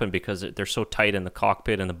can happen because they're so tight in the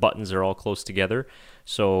cockpit and the buttons are all close together.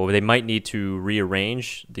 So they might need to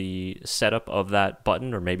rearrange the setup of that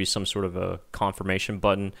button or maybe some sort of a confirmation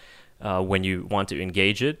button when you want to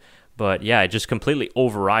engage it. But yeah, it just completely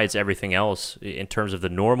overrides everything else in terms of the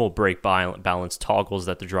normal brake balance toggles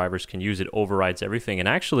that the drivers can use. It overrides everything. And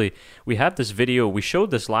actually, we have this video. We showed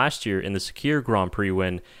this last year in the Sakir Grand Prix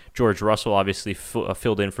when George Russell obviously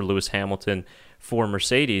filled in for Lewis Hamilton for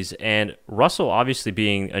Mercedes. And Russell, obviously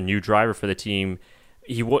being a new driver for the team,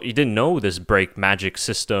 he didn't know this brake magic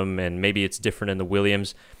system, and maybe it's different in the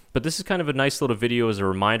Williams. But this is kind of a nice little video as a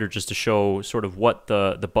reminder just to show sort of what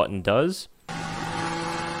the button does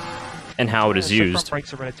and how it is used. Front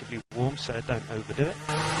brakes are relatively warm, so don't overdo it.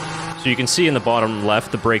 So you can see in the bottom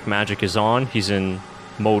left, the brake magic is on. He's in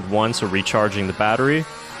mode 1, so recharging the battery.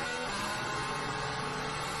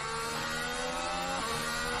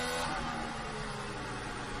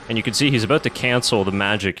 And you can see he's about to cancel the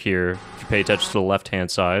magic here, if you pay attention to the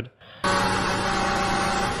left-hand side.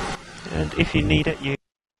 And if you need it, you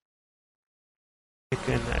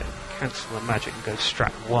can cancel the magic and go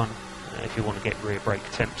strap 1 if you want to get rear brake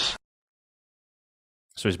temps.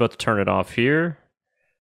 So he's about to turn it off here.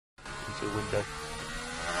 Into a window.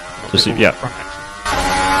 So see, yeah.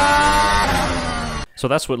 So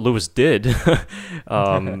that's what Lewis did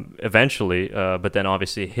eventually, but then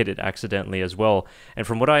obviously hit it accidentally as well. And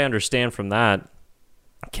from what I understand from that,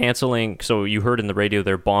 canceling, so you heard in the radio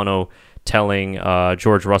there, Bono telling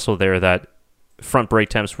George Russell there that front brake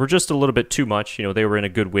temps were just a little bit too much. You know, they were in a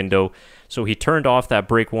good window. So he turned off that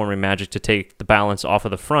brake warming magic to take the balance off of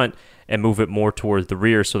the front and move it more towards the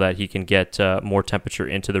rear so that he can get more temperature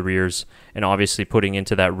into the rears. And obviously putting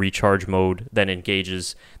into that recharge mode then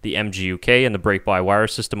engages the MGUK and the brake-by-wire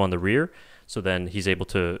system on the rear. So then he's able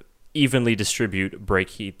to evenly distribute brake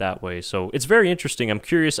heat that way. So it's very interesting. I'm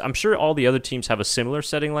curious. I'm sure all the other teams have a similar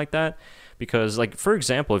setting like that. Because, like, for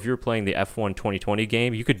example, if you're playing the F1 2020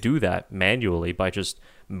 game, you could do that manually by just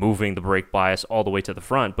moving the brake bias all the way to the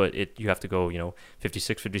front, but you have to go,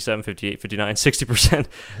 56, 57, 58, 59, 60%.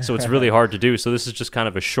 So it's really hard to do. So this is just kind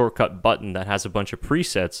of a shortcut button that has a bunch of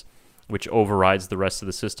presets, which overrides the rest of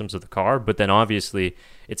the systems of the car. But then obviously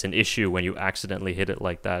it's an issue when you accidentally hit it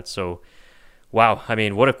like that. So, wow, I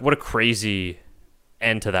mean, what a crazy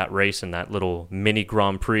end to that race and that little mini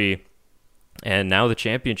Grand Prix. And now the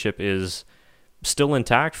championship is still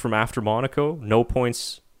intact from after Monaco. No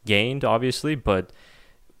points gained, obviously, but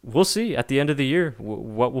we'll see at the end of the year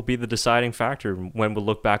what will be the deciding factor when we'll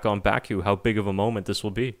look back on Baku, how big of a moment this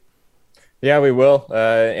will be. Yeah, we will.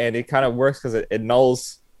 And it kind of works because it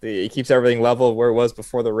nulls, it keeps everything level where it was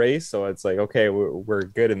before the race. So it's like, okay, we're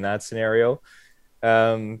good in that scenario.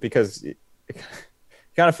 Because it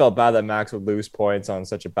kind of felt bad that Max would lose points on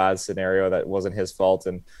such a bad scenario that wasn't his fault.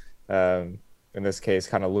 And in this case,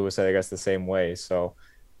 kind of Lewis, I guess, the same way. So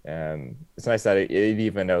it's nice that it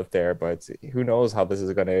evened out there, but who knows how this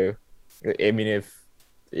is going to, I mean, if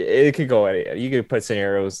it could go, you could put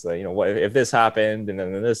scenarios like, what if this happened and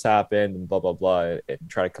then this happened and blah, blah, blah, and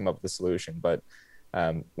try to come up with a solution. But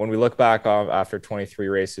when we look back on after 23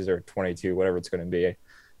 races or 22, whatever it's going to be,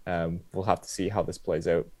 we'll have to see how this plays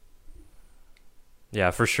out.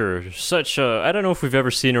 Yeah, for sure. I don't know if we've ever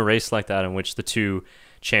seen a race like that in which the two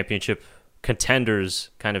championship contenders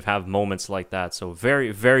kind of have moments like that. So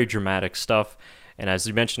very, very dramatic stuff. And as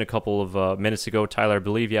you mentioned a couple of minutes ago, Tyler, I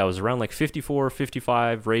believe, it was around like 54,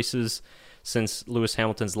 55 races since Lewis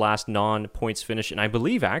Hamilton's last non-points finish. And I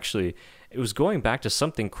believe actually it was going back to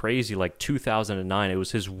something crazy like 2009. It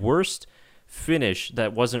was his worst finish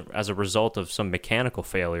that wasn't as a result of some mechanical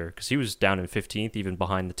failure, because he was down in 15th, even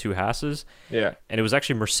behind the two Hasses. Yeah. And it was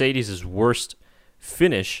actually Mercedes' worst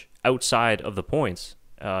finish outside of the points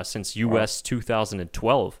since US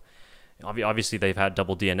 2012. Obviously, they've had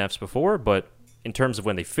double DNFs before, but in terms of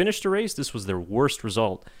when they finished a race, this was their worst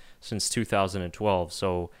result since 2012.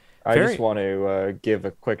 So I just want to give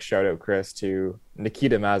a quick shout out, Chris, to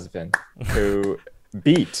Nikita Mazepin, who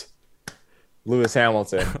beat Lewis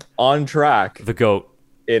Hamilton on track, the GOAT,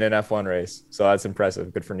 in an F1 race. So that's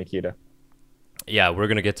impressive. Good for Nikita. Yeah, we're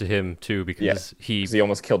going to get to him too, because he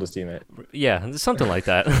almost killed his teammate. Yeah, something like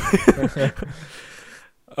that.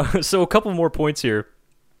 So a couple more points here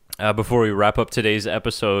before we wrap up today's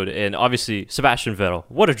episode. And obviously, Sebastian Vettel,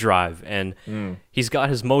 what a drive. And he's got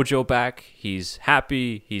his mojo back. He's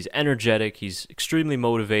happy. He's energetic. He's extremely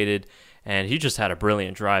motivated. And he just had a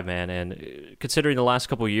brilliant drive, man. And considering the last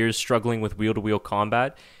couple of years struggling with wheel-to-wheel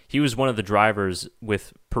combat, he was one of the drivers,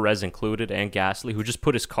 with Perez included and Gasly, who just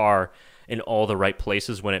put his car in all the right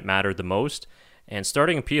places when it mattered the most. And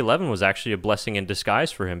starting in P11 was actually a blessing in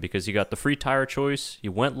disguise for him, because he got the free tire choice, he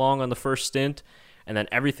went long on the first stint, and then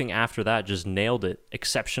everything after that just nailed it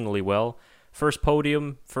exceptionally well. First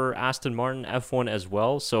podium for Aston Martin F1 as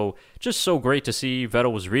well. So just so great to see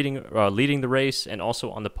Vettel was leading the race and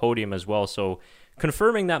also on the podium as well. So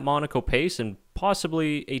confirming that Monaco pace and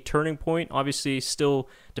possibly a turning point. Obviously, still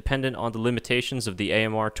dependent on the limitations of the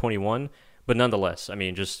AMR 21, but nonetheless, I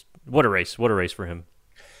mean, just what a race for him.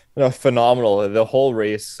 No, phenomenal. The whole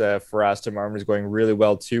race for Aston Martin is going really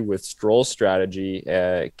well too, with Stroll's strategy,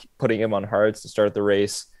 putting him on hards to start the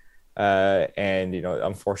race. And,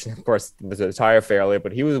 unfortunately, of course, there's a tire failure,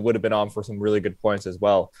 but he would have been on for some really good points as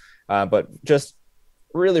well. But just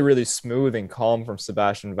really, really smooth and calm from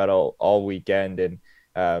Sebastian Vettel all weekend. And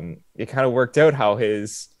it kind of worked out how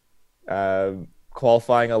his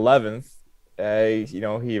qualifying 11th,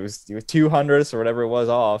 he was 200ths or whatever it was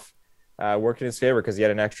off. Worked in his favor because he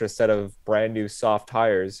had an extra set of brand new soft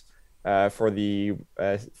tires for the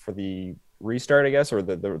restart, I guess, or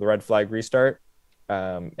the red flag restart.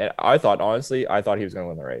 And I thought he was going to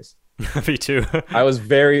win the race. Me too. I was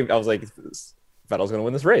like, Vettel's going to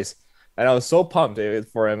win this race. And I was so pumped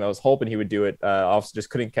for him. I was hoping he would do it. Obviously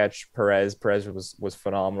just couldn't catch Perez. Perez was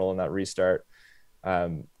phenomenal in that restart.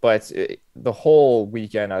 But the whole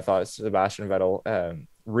weekend, I thought Sebastian Vettel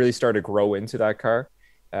really started to grow into that car.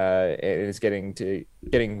 And is getting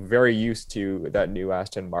very used to that new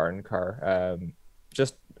Aston Martin car.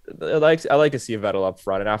 I like to see Vettel up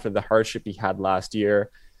front, and after the hardship he had last year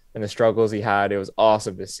and the struggles he had, it was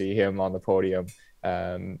awesome to see him on the podium.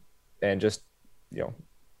 And just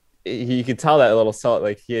he could tell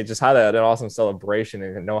that he had just had an awesome celebration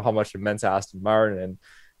and know how much it meant to Aston Martin,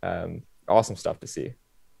 and awesome stuff to see.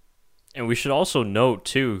 And we should also note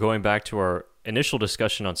too, going back to our initial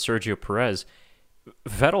discussion on Sergio Perez,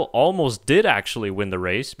 Vettel almost did actually win the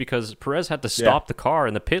race because Perez had to stop the car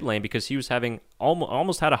in the pit lane because he was having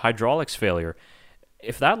almost had a hydraulics failure.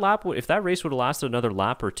 If that race would have lasted another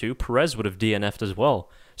lap or two, Perez would have DNF'd as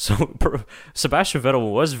well. So Sebastian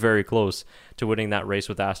Vettel was very close to winning that race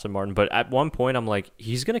with Aston Martin. But at one point, I'm like,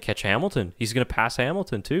 he's going to catch Hamilton. He's going to pass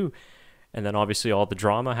Hamilton too. And then obviously all the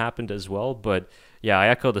drama happened as well. But yeah, I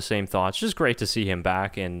echo the same thoughts. Just great to see him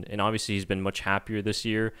back. And obviously he's been much happier this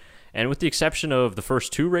year. And with the exception of the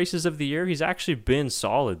first two races of the year, he's actually been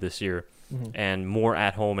solid this year and more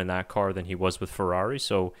at home in that car than he was with Ferrari.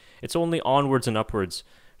 So it's only onwards and upwards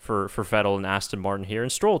for Vettel and Aston Martin here. And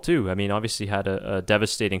Stroll too. I mean, obviously had a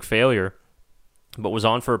devastating failure, but was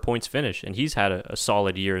on for a points finish. And he's had a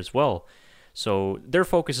solid year as well. So their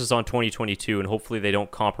focus is on 2022, and hopefully they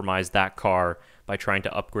don't compromise that car by trying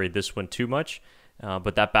to upgrade this one too much.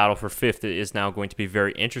 But that battle for fifth is now going to be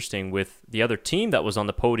very interesting with the other team that was on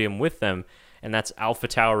the podium with them, and that's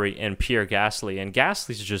AlphaTauri and Pierre Gasly. And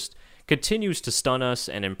Gasly just continues to stun us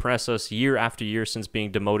and impress us year after year since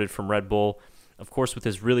being demoted from Red Bull. Of course, with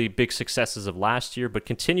his really big successes of last year, but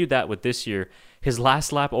continued that with this year. His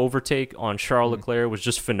last lap overtake on Charles Leclerc was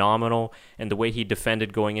just phenomenal, and the way he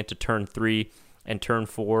defended going into turn 3 and turn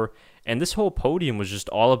 4. And this whole podium was just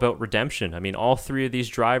all about redemption. I mean, all three of these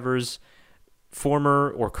drivers, former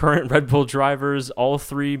or current Red Bull drivers, all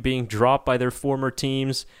three being dropped by their former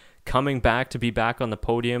teams, coming back to be back on the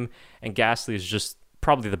podium. And Gasly is just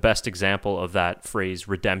probably the best example of that phrase,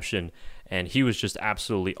 redemption. And he was just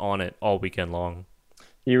absolutely on it all weekend long.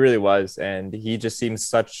 He really was. And he just seems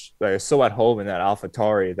so at home in that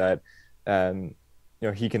AlphaTauri that,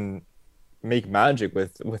 he can make magic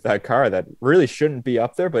with that car that really shouldn't be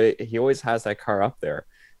up there, but he always has that car up there.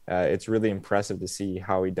 It's really impressive to see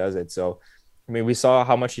how he does it. So, I mean, we saw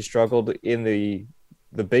how much he struggled in the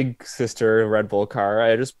big sister Red Bull car.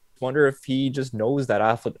 I just wonder if he just knows that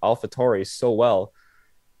AlphaTauri so well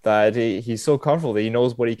that he's so comfortable that he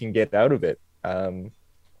knows what he can get out of it.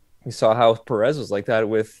 We saw how Perez was like that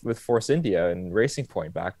with Force India and Racing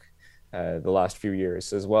Point back the last few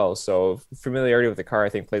years as well. So familiarity with the car, I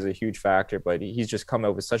think, plays a huge factor, but he's just come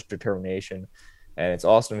out with such determination. And it's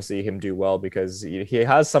awesome to see him do well because he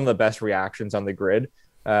has some of the best reactions on the grid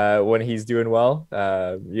when he's doing well.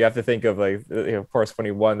 You have to think of, of course, when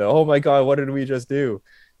he won, oh my God, what did we just do?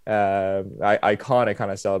 Iconic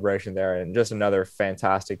kind of celebration there, and just another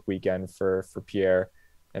fantastic weekend for Pierre.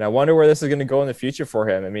 And I wonder where this is going to go in the future for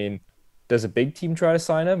him. I mean, does a big team try to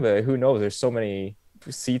sign him? Who knows? There's so many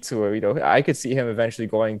seats where, I could see him eventually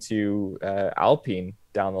going to Alpine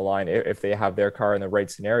down the line if they have their car in the right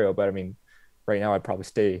scenario. But I mean, right now I'd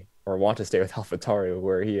probably want to stay with AlphaTauri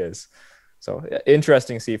where he is. So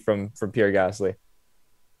interesting to see from Pierre Gasly.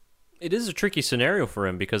 It is a tricky scenario for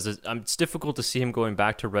him because it's difficult to see him going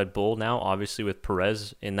back to Red Bull now, obviously with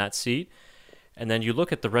Perez in that seat. And then you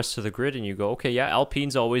look at the rest of the grid and you go, okay, yeah,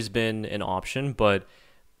 Alpine's always been an option, but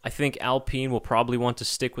I think Alpine will probably want to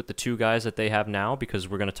stick with the two guys that they have now because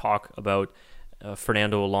we're going to talk about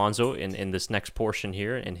Fernando Alonso in this next portion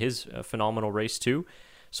here and his phenomenal race too.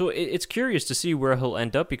 So it's curious to see where he'll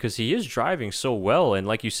end up because he is driving so well. And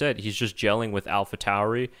like you said, he's just gelling with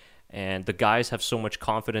AlphaTauri. And the guys have so much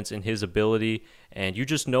confidence in his ability. And you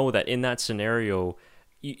just know that in that scenario,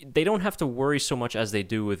 they don't have to worry so much as they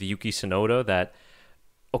do with Yuki Tsunoda that,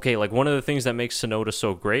 okay, like one of the things that makes Tsunoda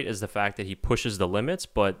so great is the fact that he pushes the limits,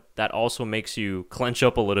 but that also makes you clench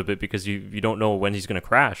up a little bit because you don't know when he's going to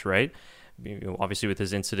crash, right? Obviously with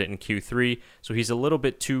his incident in Q3, so he's a little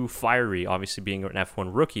bit too fiery, obviously being an F1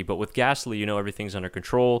 rookie, but with Gasly, you know everything's under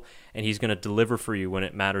control, and he's going to deliver for you when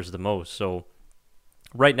it matters the most. So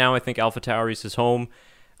right now, I think AlphaTauri is his home.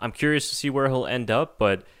 I'm curious to see where he'll end up,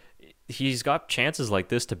 but he's got chances like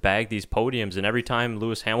this to bag these podiums, and every time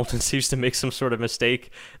Lewis Hamilton seems to make some sort of mistake,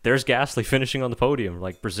 there's Gasly finishing on the podium,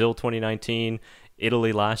 like Brazil 2019,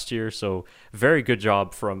 Italy last year. So very good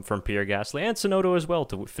job from Pierre Gasly and Tsunoda as well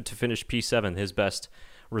to finish P7, his best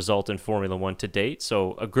result in Formula One to date.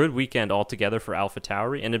 So a good weekend altogether for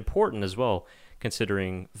AlphaTauri, and important as well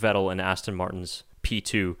considering Vettel and Aston Martin's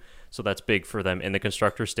P2. So that's big for them in the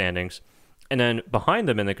constructor standings. And then behind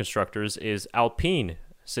them in the constructors is Alpine,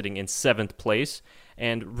 sitting in 7th place.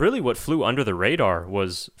 And really what flew under the radar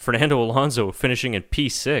was Fernando Alonso finishing in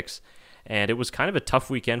P6. And it was kind of a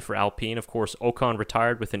tough weekend for Alpine. Of course, Ocon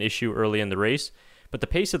retired with an issue early in the race, but the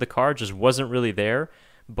pace of the car just wasn't really there.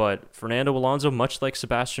 But Fernando Alonso, much like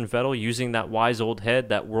Sebastian Vettel, using that wise old head,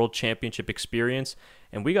 that world championship experience.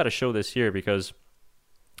 And we got to show this here because,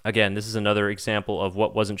 again, this is another example of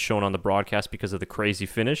what wasn't shown on the broadcast because of the crazy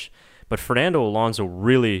finish. But Fernando Alonso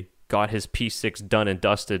really got his P6 done and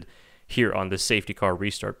dusted here on the safety car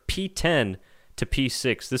restart. P10 to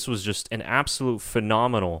P6. This was just an absolute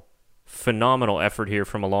phenomenal effort here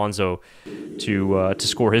from Alonso to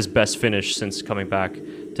score his best finish since coming back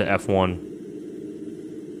to F1.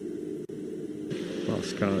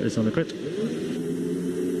 Last car is on the grid.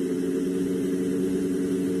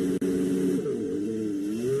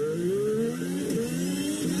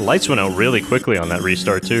 The lights went out really quickly on that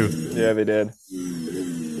restart too. Yeah, they did.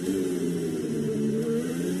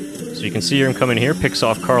 So you can see him coming here, picks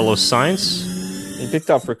off Carlos Sainz. He picked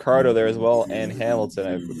off Ricardo there as well, and Hamilton,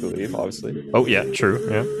 I believe, obviously. Oh, yeah, true,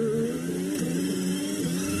 yeah.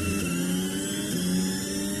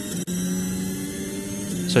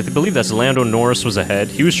 So I believe that's Lando Norris was ahead.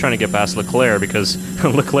 He was trying to get past Leclerc because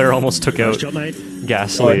Leclerc almost took out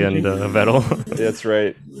Gasly and Vettel. That's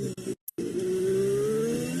right.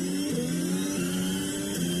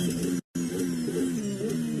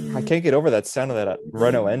 I can't get over that sound of that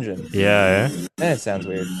Renault engine. Yeah. It sounds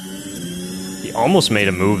weird. He almost made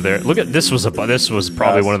a move there. Look at this was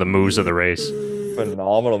probably one of the moves of the race.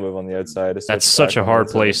 Phenomenal move on the outside. That's such a hard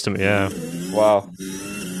place to, yeah. Wow.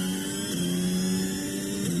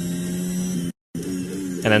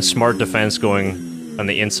 And then smart defense going on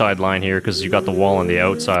the inside line here because you got the wall on the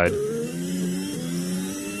outside.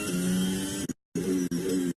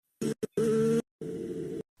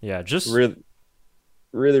 Yeah, just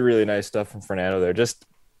really nice stuff from Fernando there. Just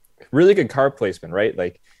really good car placement, right?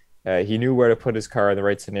 Like he knew where to put his car in the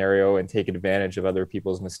right scenario and take advantage of other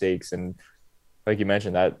people's mistakes. And like you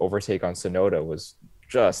mentioned, that overtake on Tsunoda was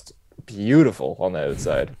just beautiful on the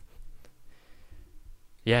outside.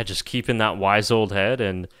 Yeah, just keeping that wise old head,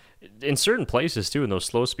 and in certain places too, in those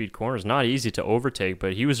slow speed corners, not easy to overtake,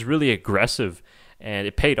 but he was really aggressive, and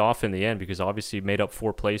it paid off in the end because obviously he made up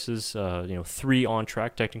 4 places, 3 on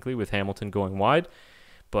track technically with Hamilton going wide.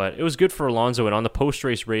 But it was good for Alonso, and on the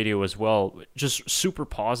post-race radio as well, just super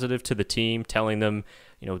positive to the team, telling them,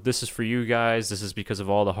 this is for you guys, this is because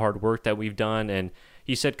of all the hard work that we've done. And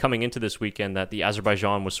he said coming into this weekend that the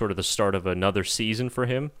Azerbaijan was sort of the start of another season for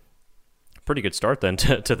him. Pretty good start then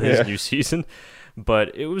to his new season.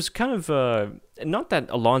 But it was kind of, not that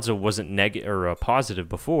Alonso wasn't negative or positive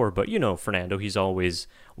before, but Fernando, he's always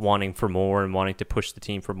wanting for more and wanting to push the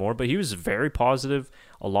team for more. But he was very positive,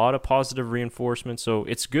 a lot of positive reinforcement. So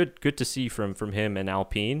it's good to see from him and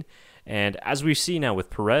Alpine. And as we see now with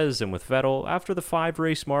Perez and with Vettel, after the 5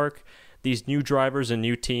 race mark, these new drivers and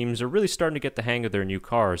new teams are really starting to get the hang of their new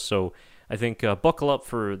cars. So I think buckle up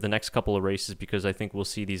for the next couple of races because I think we'll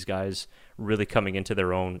see these guys really coming into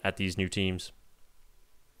their own at these new teams.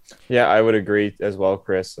 Yeah, I would agree as well,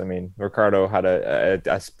 Chris. I mean, Ricardo had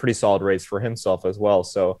a pretty solid race for himself as well.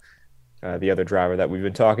 So the other driver that we've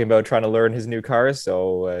been talking about trying to learn his new cars.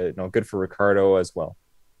 So, good for Ricardo as well.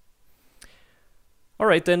 All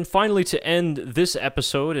right, then finally to end this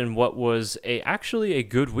episode in what was actually a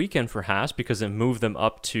good weekend for Haas because it moved them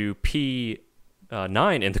up to P9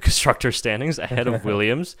 in the constructor standings ahead of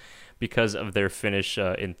Williams because of their finish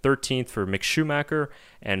in 13th for Mick Schumacher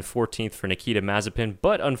and 14th for Nikita Mazepin.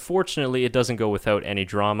 But unfortunately, it doesn't go without any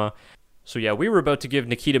drama. So yeah, we were about to give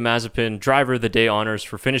Nikita Mazepin driver of the day honors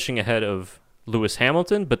for finishing ahead of Lewis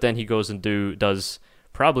Hamilton, but then he goes and does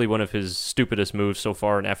probably one of his stupidest moves so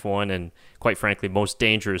far in F1, and quite frankly, most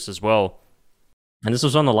dangerous as well. And this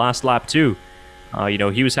was on the last lap too.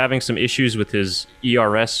 He was having some issues with his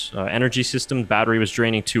ERS energy system. The battery was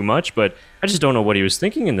draining too much, but I just don't know what he was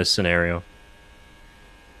thinking in this scenario.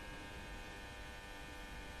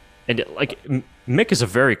 And Mick is a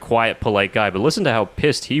very quiet, polite guy, but listen to how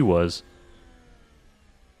pissed he was.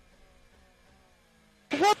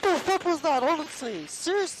 What the fuck was that, honestly?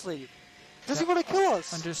 Seriously? Does he want to kill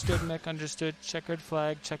us? Understood, Mick, understood. Checkered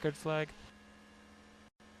flag, checkered flag.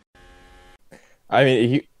 I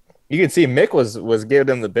mean, you can see Mick was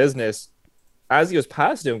giving him the business as he was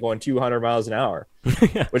past him going 200 miles an hour,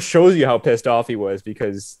 which shows you how pissed off he was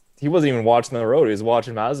because he wasn't even watching the road. He was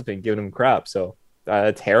watching Mazepin giving him crap. So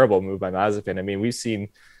a terrible move by Mazepin. I mean, we've seen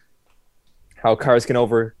how cars can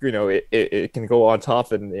it can go on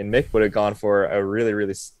top, and Mick would have gone for a really,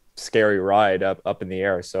 really scary ride up in the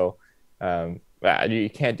air. So you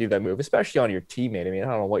can't do that move, especially on your teammate. I mean, I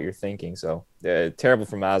don't know what you're thinking. So terrible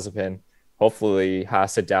from Mazepin. Hopefully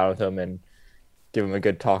Haas sit down with him and give him a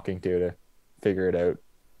good talking to figure it out.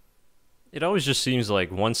 It always just seems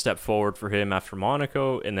like one step forward for him after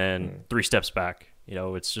Monaco and then 3 steps back.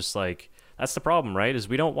 It's just like, that's the problem, right? Is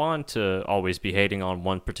we don't want to always be hating on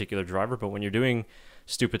one particular driver, but when you're doing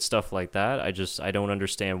stupid stuff like that, I don't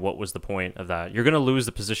understand what was the point of that. You're going to lose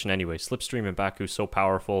the position anyway. Slipstream in Baku is so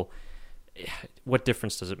powerful. What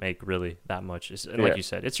difference does it make, really, that much? Like you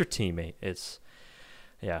said, it's your teammate.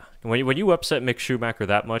 Yeah, when you upset Mick Schumacher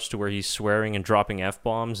that much to where he's swearing and dropping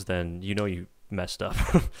F-bombs, then you messed up.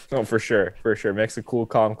 Oh, for sure. Mick's a cool,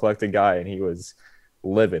 calm, collected guy, and he was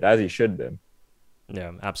livid, as he should have been.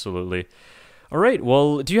 Yeah, absolutely. All right,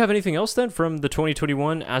 well, do you have anything else then from the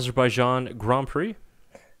 2021 Azerbaijan Grand Prix?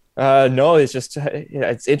 No, it's just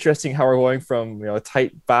it's interesting how we're going from a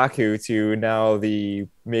tight Baku to now the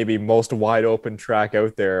maybe most wide open track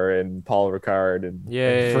out there in Paul Ricard in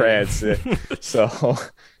France. So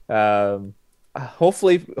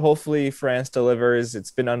hopefully France delivers.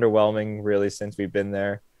 It's been underwhelming really since we've been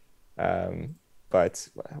there, but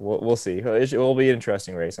we'll see. It will be an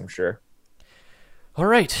interesting race, I'm sure. All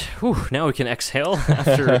right, whew, now we can exhale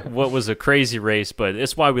after what was a crazy race, but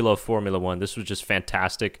it's why we love Formula One. This was just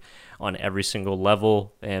fantastic on every single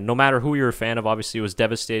level, and no matter who you're a fan of, obviously it was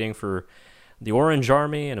devastating for the Orange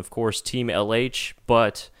Army and, of course, Team LH,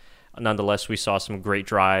 but nonetheless, we saw some great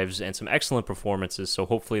drives and some excellent performances, so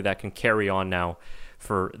hopefully that can carry on now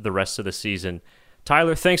for the rest of the season.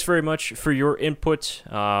 Tyler, thanks very much for your input.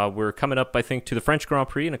 We're coming up, I think, to the French Grand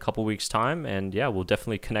Prix in a couple weeks' time, and yeah, we'll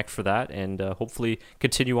definitely connect for that and hopefully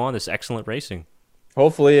continue on this excellent racing.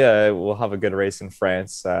 Hopefully, we'll have a good race in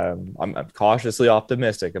France. I'm cautiously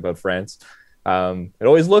optimistic about France. It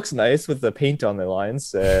always looks nice with the paint on the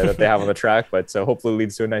lines that they have on the track, but hopefully it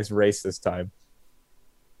leads to a nice race this time.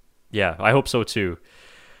 Yeah, I hope so too.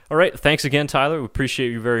 All right, thanks again, Tyler. We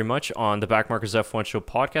appreciate you very much on the Backmarkers F1 Show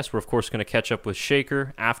podcast. We're, of course, going to catch up with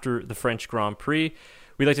Shaker after the French Grand Prix.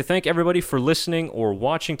 We'd like to thank everybody for listening or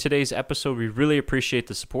watching today's episode. We really appreciate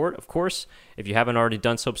the support. Of course, if you haven't already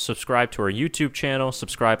done so, subscribe to our YouTube channel.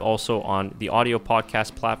 Subscribe also on the audio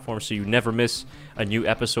podcast platform so you never miss a new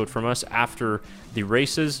episode from us after the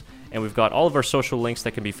races. And we've got all of our social links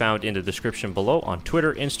that can be found in the description below on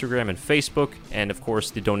Twitter, Instagram, and Facebook. And, of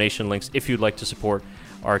course, the donation links if you'd like to support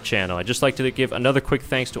our channel. I'd just like to give another quick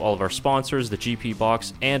thanks to all of our sponsors, the GP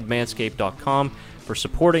Box and Manscaped.com, for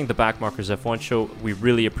supporting the Backmarkers F1 Show. We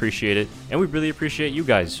really appreciate it, and we really appreciate you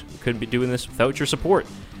guys. We couldn't be doing this without your support.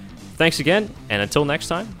 Thanks again, and until next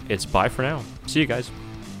time, it's bye for now. See you guys.